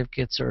those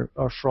certificates are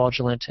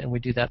fraudulent, and we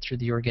do that through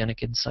the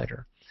Organic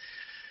Insider.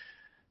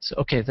 So,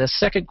 okay, the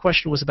second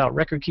question was about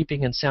record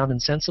keeping and Sound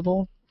and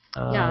Sensible.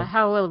 Yeah,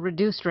 how will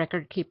reduced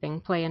record keeping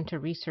play into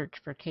research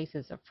for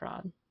cases of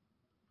fraud?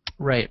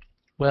 Right.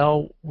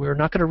 Well, we're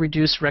not going to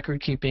reduce record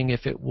keeping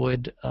if it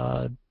would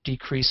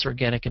decrease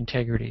organic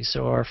integrity.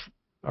 So our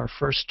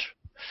first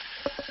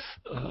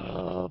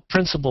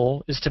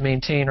principle is to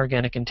maintain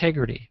organic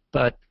integrity.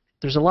 But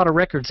there's a lot of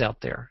records out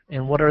there,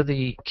 and what are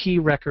the key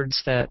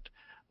records that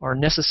are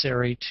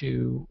necessary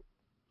to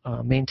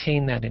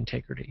maintain that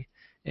integrity?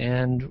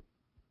 And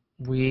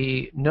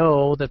we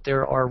know that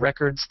there are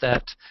records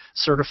that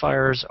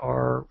certifiers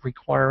are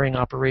requiring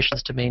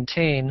operations to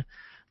maintain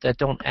that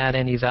don't add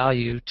any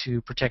value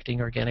to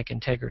protecting organic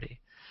integrity.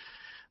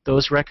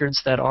 Those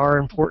records that are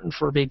important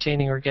for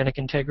maintaining organic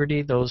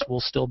integrity, those will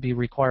still be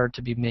required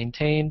to be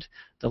maintained.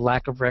 The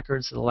lack of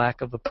records, the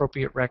lack of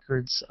appropriate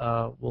records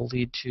will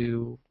lead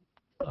to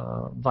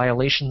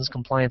violations,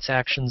 compliance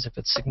actions. If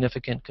it's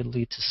significant, could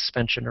lead to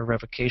suspension or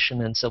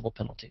revocation and civil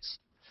penalties.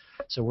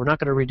 So we're not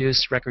going to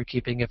reduce record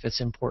keeping if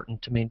it's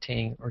important to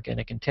maintain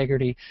organic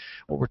integrity.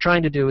 What we're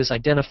trying to do is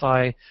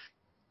identify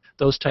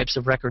those types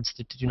of records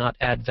that do not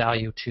add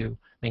value to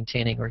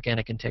maintaining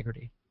organic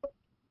integrity.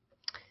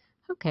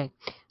 Okay.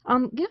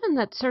 Given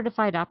that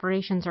certified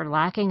operations are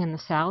lacking in the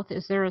South,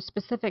 is there a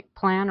specific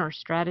plan or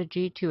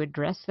strategy to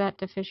address that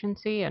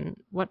deficiency, and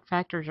what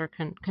factors are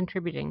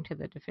contributing to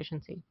the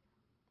deficiency?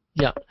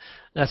 Yeah,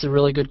 that's a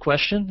really good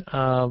question.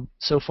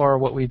 So far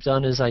what we've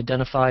done is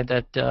identified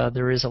that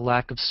there is a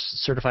lack of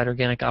certified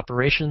organic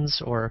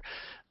operations, or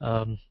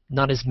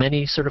not as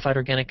many certified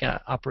organic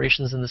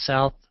operations in the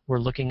South. We're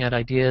looking at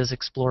ideas,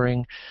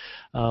 exploring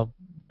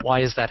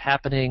why is that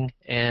happening,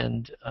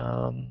 and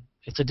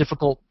it's a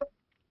difficult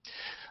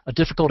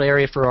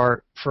area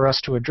for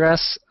us to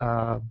address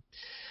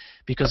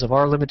because of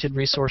our limited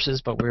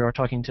resources, but we are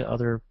talking to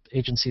other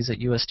agencies at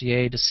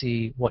USDA to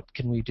see what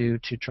can we do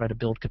to try to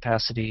build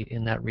capacity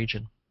in that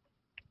region.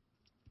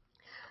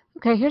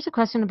 Okay, here's a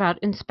question about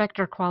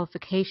inspector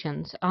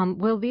qualifications.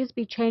 Will these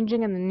be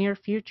changing in the near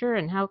future,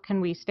 and how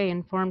can we stay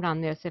informed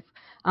on this if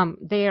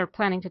they are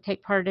planning to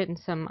take part in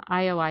some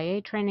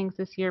IOIA trainings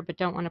this year but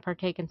don't want to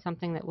partake in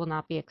something that will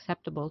not be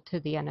acceptable to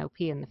the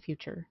NOP in the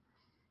future?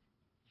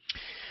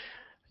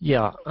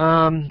 Yeah,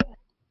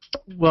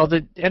 well,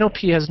 the NOP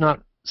has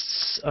not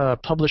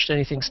published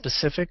anything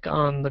specific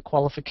on the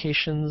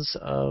qualifications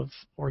of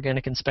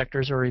organic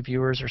inspectors or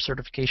reviewers or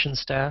certification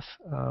staff.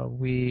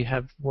 We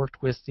have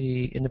worked with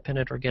the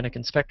Independent Organic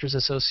Inspectors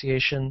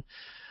Association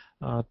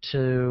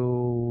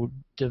to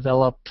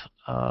develop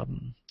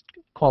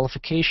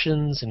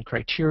qualifications and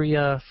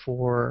criteria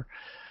for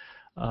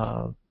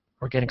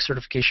organic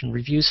certification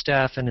review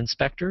staff and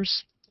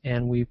inspectors,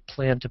 and we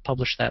plan to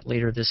publish that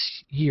later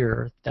this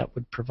year. That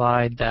would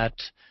provide that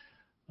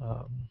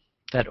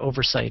that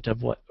oversight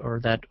of what, or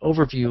that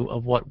overview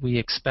of what we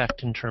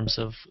expect in terms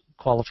of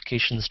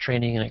qualifications,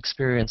 training, and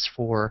experience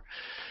for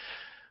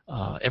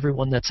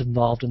everyone that's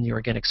involved in the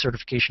organic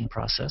certification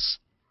process.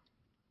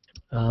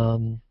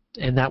 And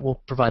that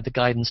will provide the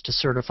guidance to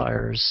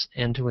certifiers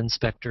and to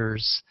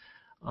inspectors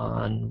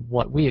on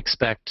what we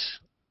expect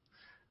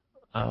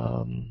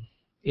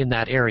in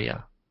that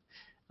area.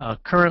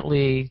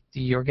 Currently,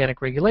 the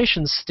organic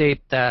regulations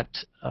state that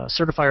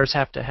certifiers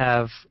have to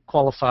have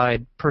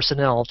qualified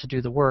personnel to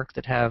do the work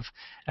that have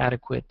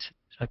adequate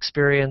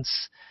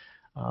experience.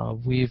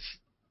 We've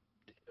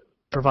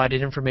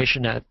provided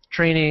information at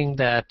training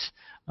that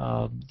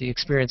the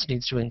experience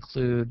needs to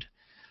include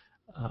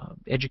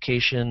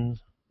education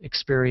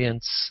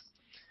experience,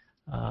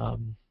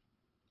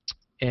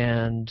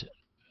 and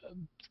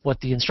what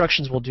the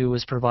instructions will do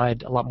is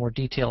provide a lot more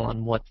detail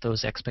on what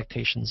those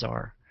expectations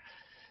are.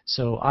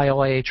 So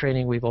ILIA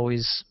training we've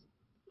always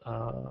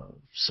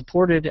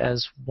supported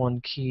as one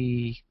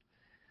key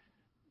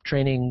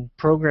training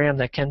program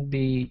that can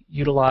be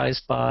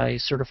utilized by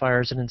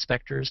certifiers and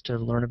inspectors to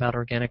learn about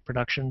organic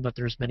production, but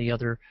there's many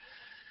other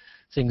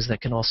things that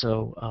can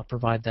also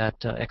provide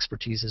that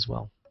expertise as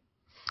well.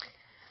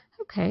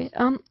 Okay.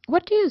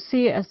 What do you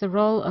see as the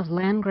role of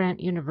land-grant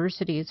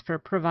universities for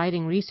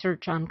providing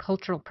research on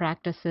cultural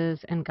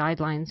practices and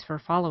guidelines for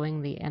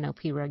following the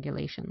NOP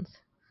regulations?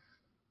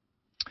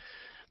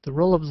 The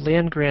role of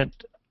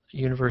land-grant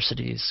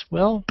universities.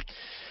 Well,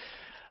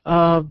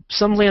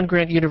 some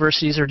land-grant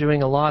universities are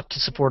doing a lot to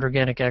support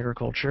organic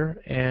agriculture,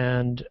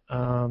 and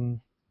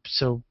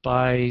so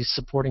by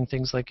supporting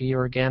things like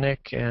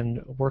eOrganic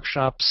and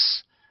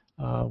workshops,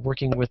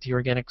 working with the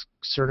organic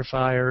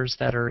certifiers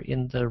that are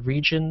in the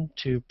region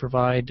to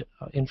provide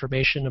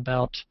information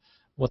about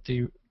what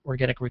the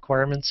organic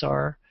requirements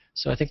are.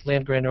 So I think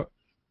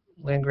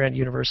land-grant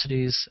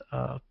universities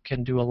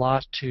can do a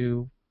lot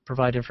to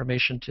provide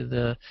information to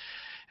the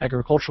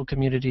agricultural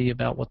community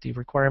about what the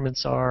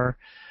requirements are.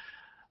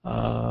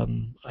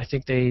 I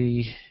think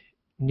they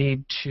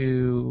need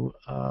to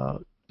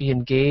be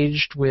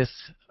engaged with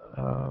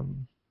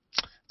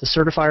the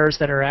certifiers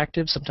that are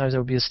active. Sometimes it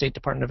would be the State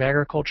Department of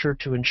Agriculture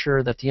to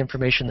ensure that the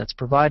information that's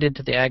provided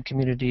to the ag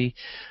community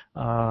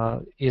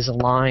is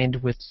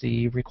aligned with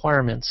the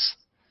requirements.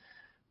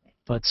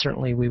 But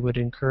certainly we would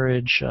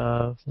encourage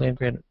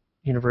land-grant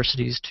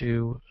universities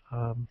to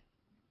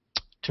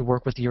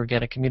work with the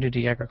organic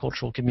community,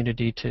 agricultural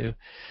community, to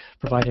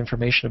provide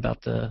information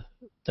about the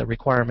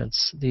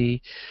requirements.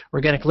 The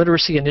Organic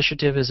Literacy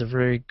Initiative is a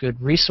very good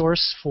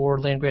resource for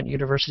land-grant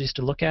universities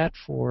to look at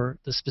for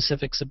the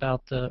specifics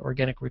about the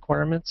organic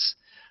requirements.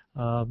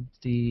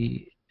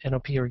 The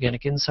NOP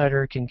Organic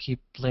Insider can keep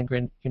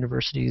land-grant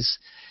universities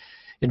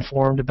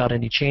informed about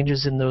any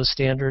changes in those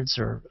standards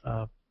or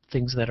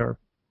things that are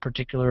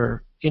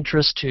particular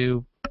interest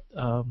to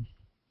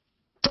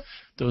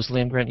those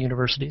land-grant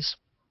universities.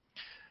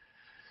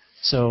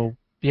 So,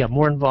 yeah,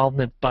 more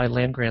involvement by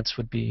land grants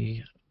would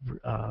be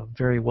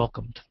very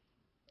welcomed.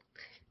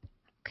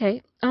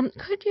 Okay.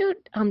 Could you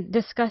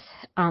discuss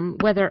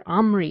whether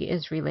OMRI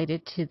is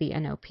related to the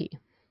NOP?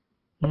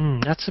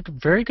 That's a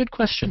very good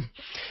question.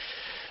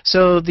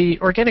 So the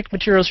Organic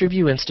Materials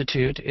Review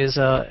Institute is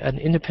an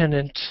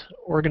independent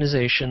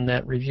organization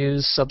that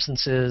reviews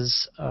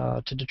substances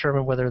to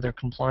determine whether they're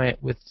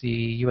compliant with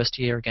the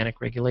USDA organic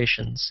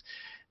regulations.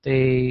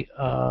 They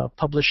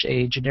publish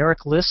a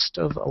generic list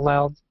of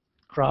allowed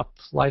crop,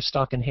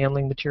 livestock, and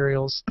handling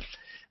materials.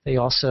 They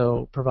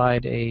also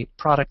provide a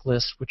product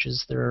list, which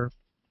is their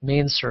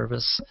main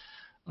service,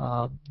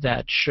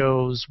 that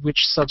shows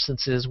which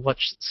substances, what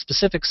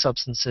specific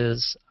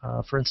substances,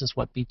 for instance,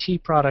 what BT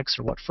products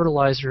or what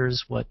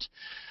fertilizers, what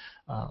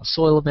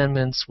soil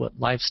amendments, what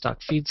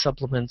livestock feed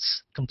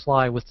supplements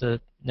comply with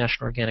the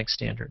National Organic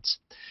Standards.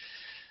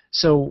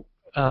 So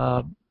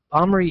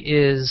OMRI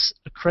is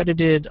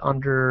accredited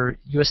under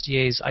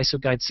USDA's ISO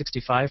Guide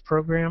 65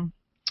 program,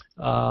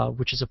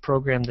 which is a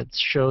program that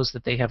shows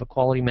that they have a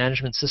quality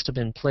management system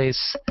in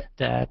place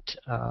that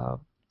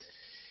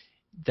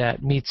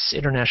that meets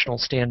international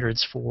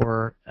standards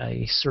for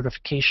a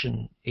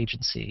certification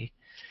agency.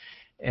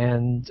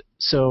 And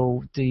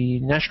so the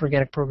National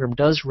Organic Program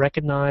does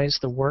recognize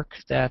the work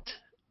that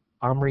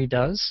OMRI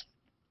does,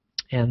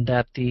 and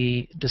that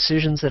the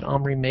decisions that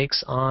OMRI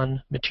makes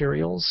on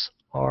materials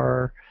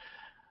are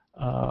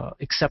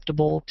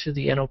acceptable to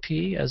the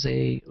NOP as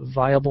a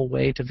viable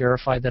way to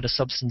verify that a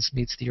substance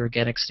meets the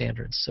organic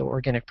standards. So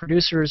organic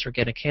producers,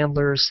 organic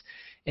handlers,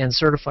 and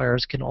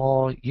certifiers can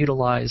all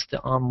utilize the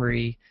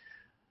OMRI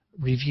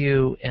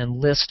review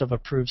and list of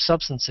approved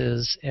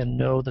substances and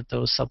know that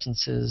those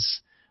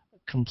substances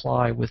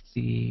comply with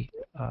the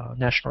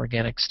National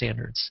Organic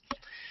Standards.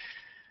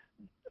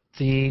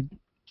 The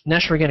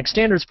National Organic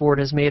Standards Board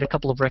has made a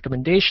couple of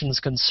recommendations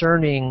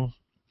concerning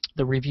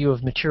the review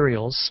of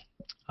materials.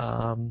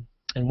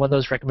 And one of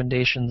those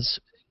recommendations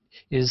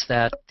is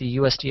that the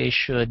USDA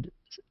should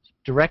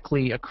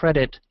directly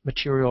accredit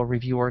material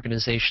review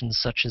organizations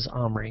such as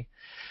OMRI.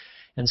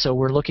 And so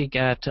we're looking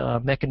at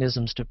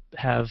mechanisms to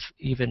have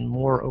even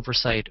more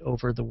oversight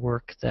over the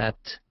work that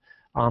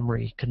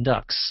OMRI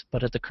conducts.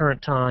 But at the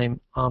current time,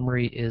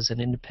 OMRI is an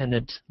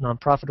independent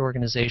nonprofit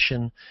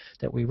organization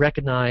that we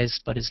recognize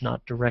but is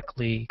not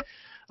directly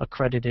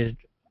accredited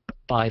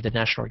by the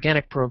National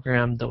Organic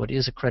Program, though it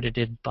is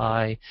accredited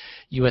by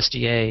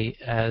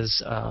USDA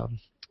as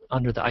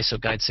under the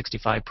ISO Guide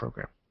 65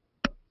 program.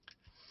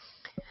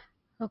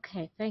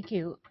 Okay, thank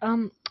you.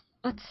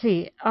 Let's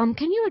see. Can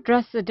you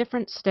address the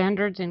different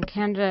standards in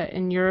Canada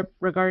and Europe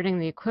regarding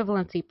the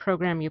equivalency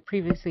program you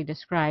previously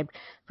described?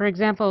 For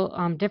example,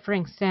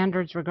 differing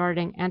standards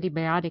regarding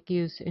antibiotic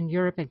use in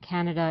Europe and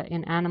Canada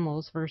in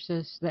animals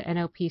versus the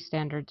NOP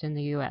standards in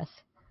the U.S.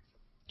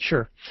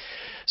 Sure.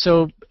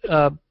 So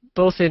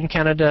both in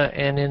Canada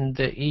and in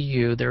the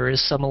EU, there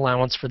is some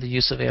allowance for the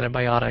use of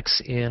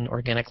antibiotics in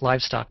organic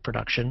livestock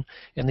production.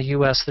 In the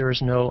US, there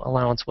is no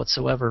allowance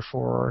whatsoever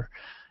for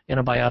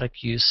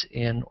antibiotic use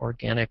in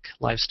organic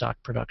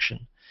livestock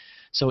production.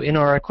 So in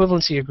our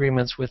equivalency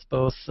agreements with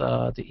both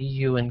the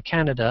EU and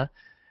Canada,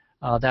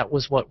 that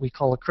was what we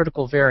call a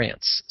critical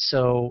variance.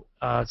 So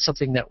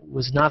something that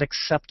was not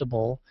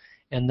acceptable,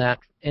 and that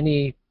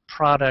any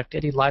product,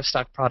 any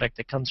livestock product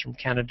that comes from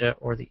Canada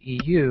or the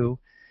EU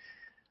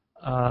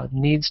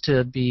needs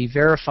to be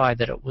verified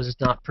that it was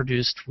not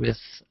produced with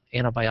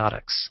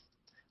antibiotics.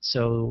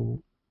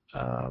 So,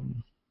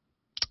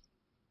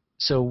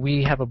 so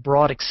we have a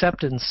broad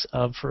acceptance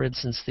of, for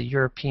instance, the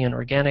European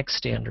organic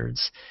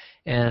standards,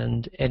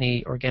 and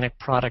any organic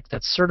product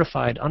that's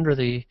certified under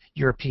the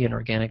European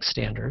organic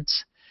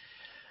standards.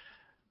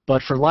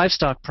 But for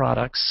livestock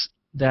products,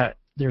 that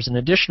there's an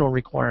additional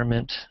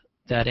requirement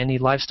that any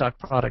livestock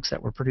products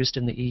that were produced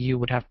in the EU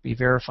would have to be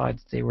verified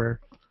that they were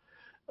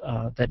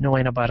that no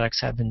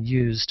antibiotics had been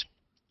used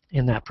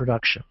in that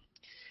production.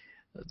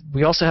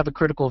 We also have a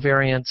critical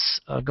variance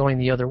going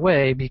the other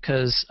way,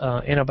 because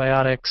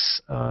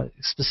antibiotics,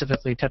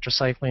 specifically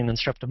tetracycline and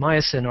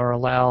streptomycin, are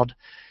allowed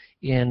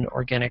in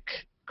organic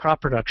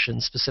crop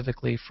production,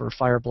 specifically for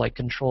fire blight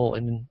control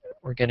in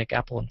organic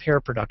apple and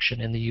pear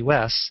production in the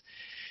U.S.,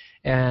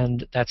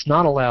 and that's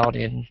not allowed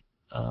in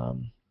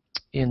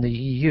the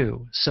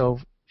EU. So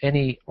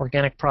any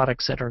organic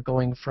products that are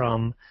going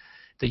from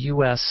the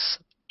U.S.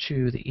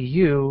 to the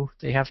EU,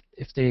 they have,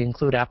 if they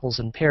include apples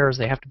and pears,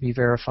 they have to be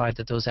verified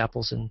that those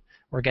apples and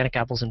organic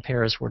apples and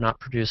pears were not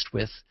produced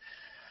with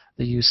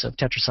the use of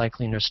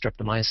tetracycline or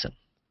streptomycin.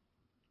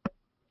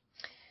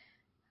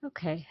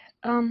 Okay.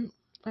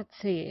 Let's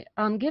see.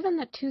 Given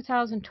the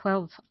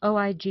 2012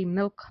 OIG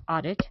milk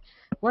audit,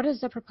 what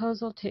is the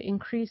proposal to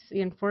increase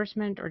the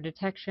enforcement or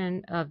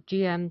detection of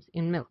GMs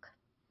in milk?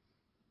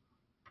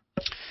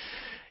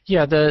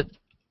 Yeah, the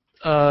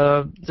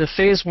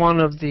phase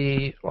 1 of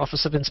the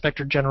Office of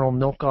Inspector General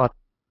milk audit.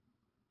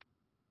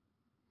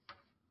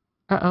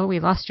 Uh-oh, we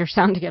lost your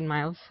sound again,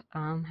 Miles.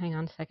 Hang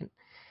on a second.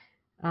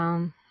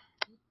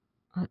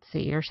 Let's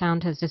see, your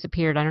sound has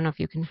disappeared. I don't know if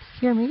you can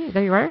hear me.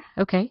 There you are.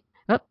 Okay.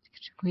 Oh,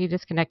 we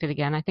disconnected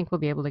again. I think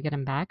we'll be able to get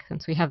him back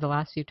since we have the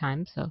last few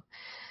times, so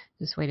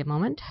just wait a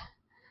moment.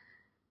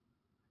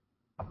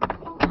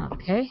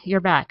 Okay, you're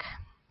back.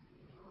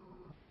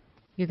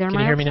 You there, Miles?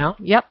 Can you hear me now?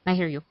 Yep, I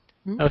hear you.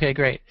 Hmm? Okay,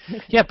 great.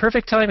 Yeah,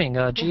 perfect timing.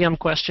 GM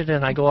question,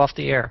 and I go off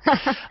the air.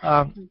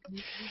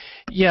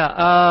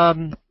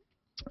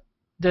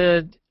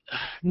 The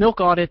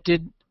milk audit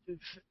did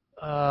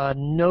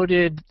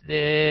noted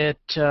that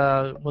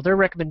well, their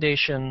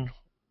recommendation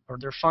or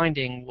their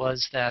finding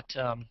was that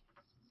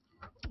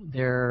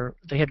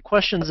they had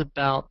questions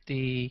about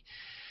the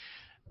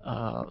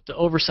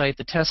oversight,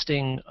 the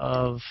testing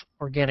of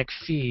organic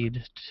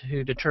feed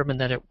to determine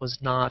that it was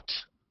not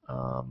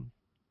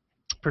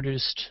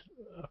produced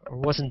or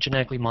wasn't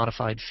genetically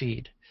modified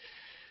feed.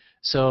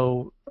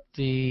 So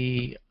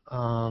the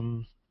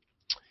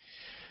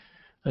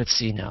let's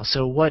see now.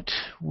 So what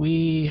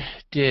we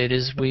did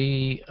is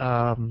we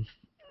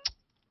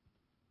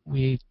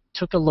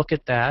took a look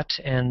at that,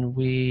 and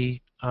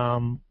we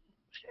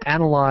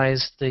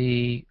analyzed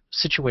the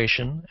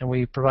situation, and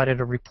we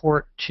provided a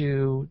report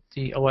to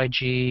the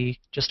OIG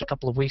just a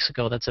couple of weeks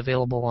ago that's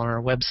available on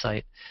our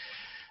website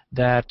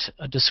that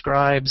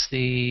describes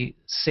the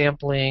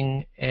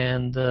sampling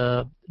and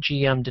the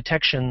GM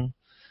detection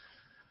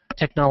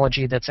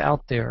technology that's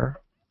out there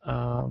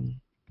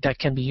that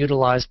can be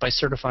utilized by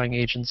certifying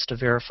agents to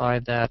verify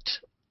that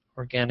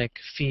organic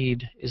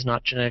feed is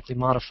not genetically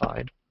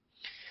modified.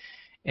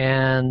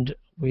 And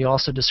we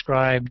also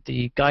described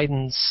the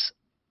guidance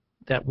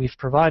that we've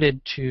provided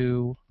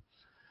to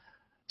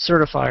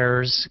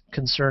certifiers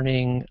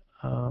concerning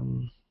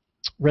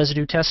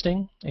residue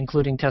testing,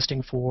 including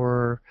testing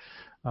for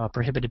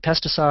prohibited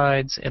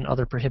pesticides and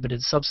other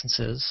prohibited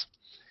substances.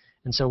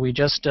 And so we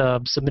just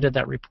submitted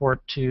that report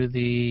to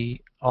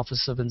the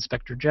Office of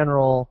Inspector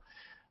General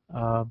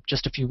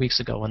just a few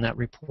weeks ago, and that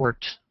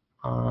report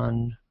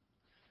on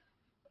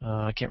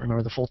I can't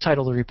remember the full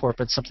title of the report,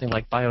 but something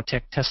like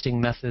biotech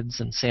testing methods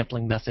and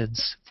sampling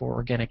methods for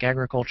organic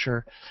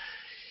agriculture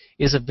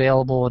is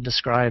available and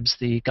describes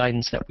the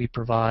guidance that we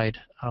provide.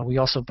 We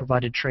also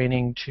provided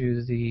training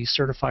to the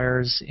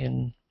certifiers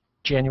in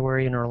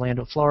January in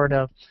Orlando,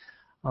 Florida,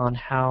 on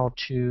how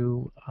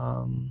to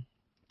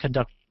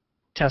conduct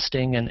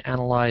testing and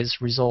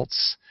analyze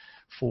results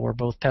for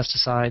both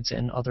pesticides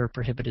and other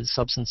prohibited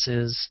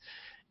substances.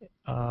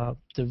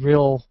 The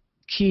real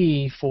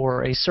key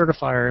for a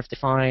certifier, if they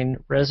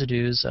find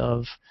residues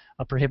of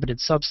a prohibited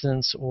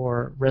substance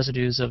or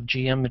residues of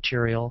GM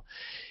material,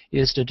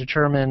 is to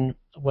determine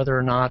whether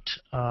or not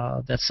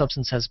that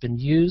substance has been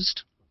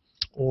used,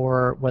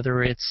 or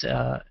whether it's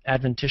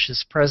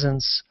adventitious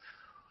presence,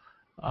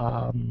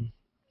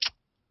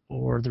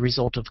 or the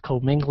result of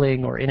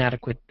commingling or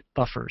inadequate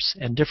buffers.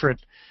 And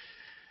different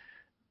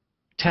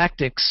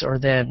tactics are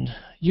then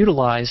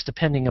utilized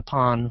depending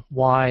upon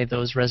why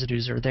those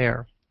residues are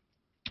there.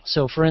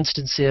 So, for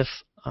instance, if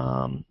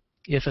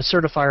a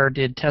certifier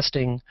did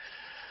testing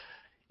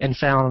and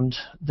found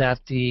that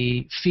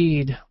the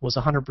feed was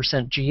 100%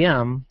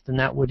 GM, then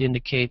that would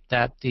indicate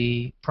that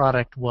the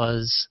product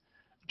was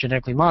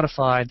genetically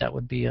modified. That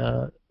would be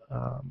a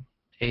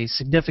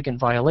significant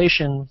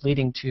violation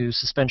leading to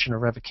suspension or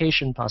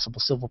revocation, possible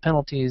civil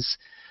penalties.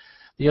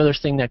 The other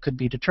thing that could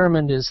be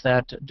determined is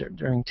that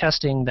during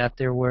testing that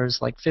there was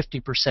like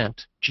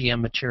 50%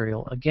 GM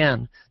material.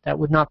 Again, that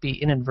would not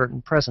be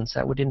inadvertent presence.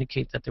 That would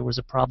indicate that there was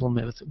a problem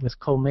with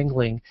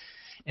commingling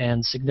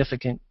and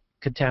significant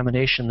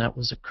contamination that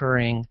was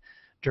occurring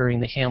during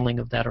the handling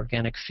of that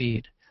organic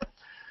feed.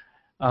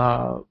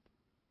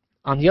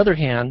 On the other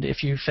hand,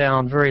 if you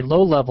found very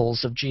low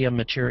levels of GM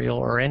material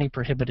or any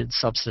prohibited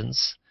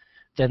substance,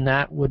 then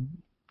that would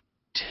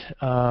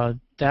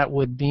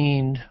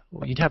mean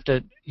you have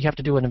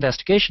to do an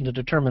investigation to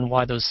determine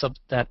why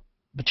that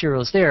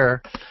material is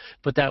there,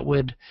 but that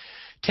would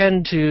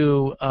tend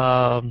to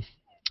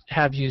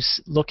have you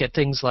look at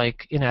things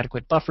like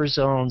inadequate buffer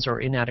zones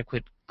or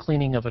inadequate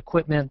cleaning of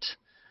equipment,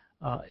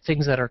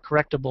 things that are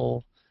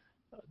correctable,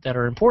 that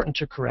are important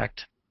to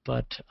correct,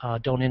 but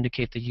don't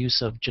indicate the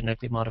use of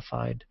genetically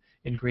modified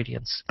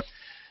ingredients.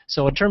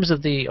 So in terms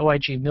of the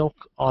OIG milk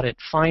audit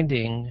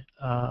finding,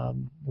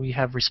 we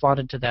have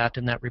responded to that,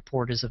 and that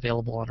report is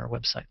available on our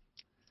website.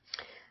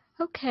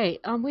 Okay,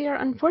 we are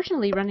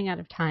unfortunately running out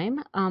of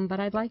time, but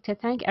I'd like to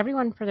thank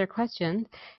everyone for their questions